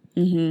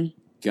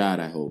God,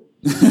 I hope.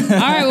 All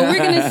right, well, we're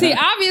going to see.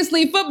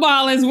 Obviously,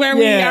 football is where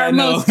we are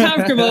most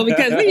comfortable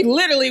because we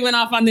literally went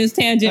off on this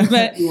tangent.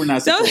 But we were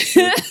not don't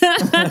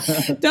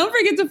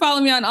forget to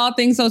follow me on all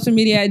things social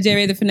media at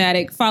J-Ray the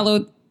Fanatic.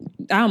 I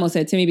almost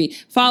said Timmy B.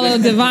 Follow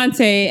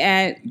Devontae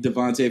at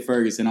Devontae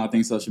Ferguson, all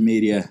things social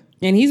media.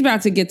 And he's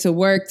about to get to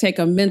work, take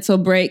a mental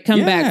break,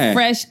 come back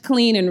fresh,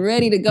 clean, and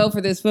ready to go for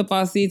this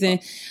football season.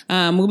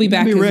 We'll be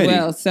back as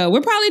well. So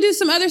we'll probably do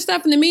some other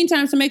stuff in the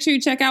meantime. So make sure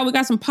you check out. We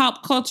got some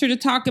pop culture to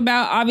talk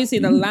about. Obviously,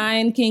 The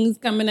Lion King's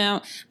coming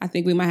out. I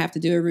think we might have to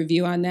do a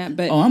review on that.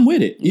 But I'm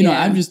with it.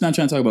 I'm just not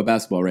trying to talk about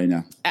basketball right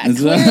now.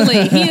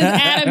 Clearly, he is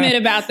adamant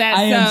about that.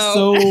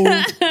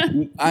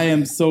 I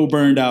am so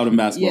burned out in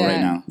basketball right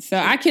now. So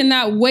I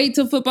cannot wait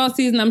till football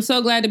season. I'm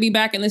so glad to be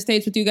back in the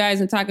States with you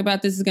guys and talk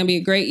about this. It's going to be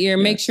a great year.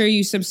 Make sure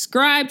you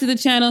subscribe to the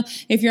channel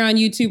if you're on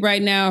YouTube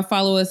right now.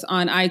 Follow us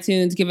on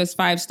iTunes. Give us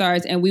 5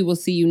 stars, and we will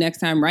see you next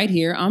time right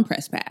here on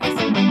Press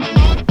Pass.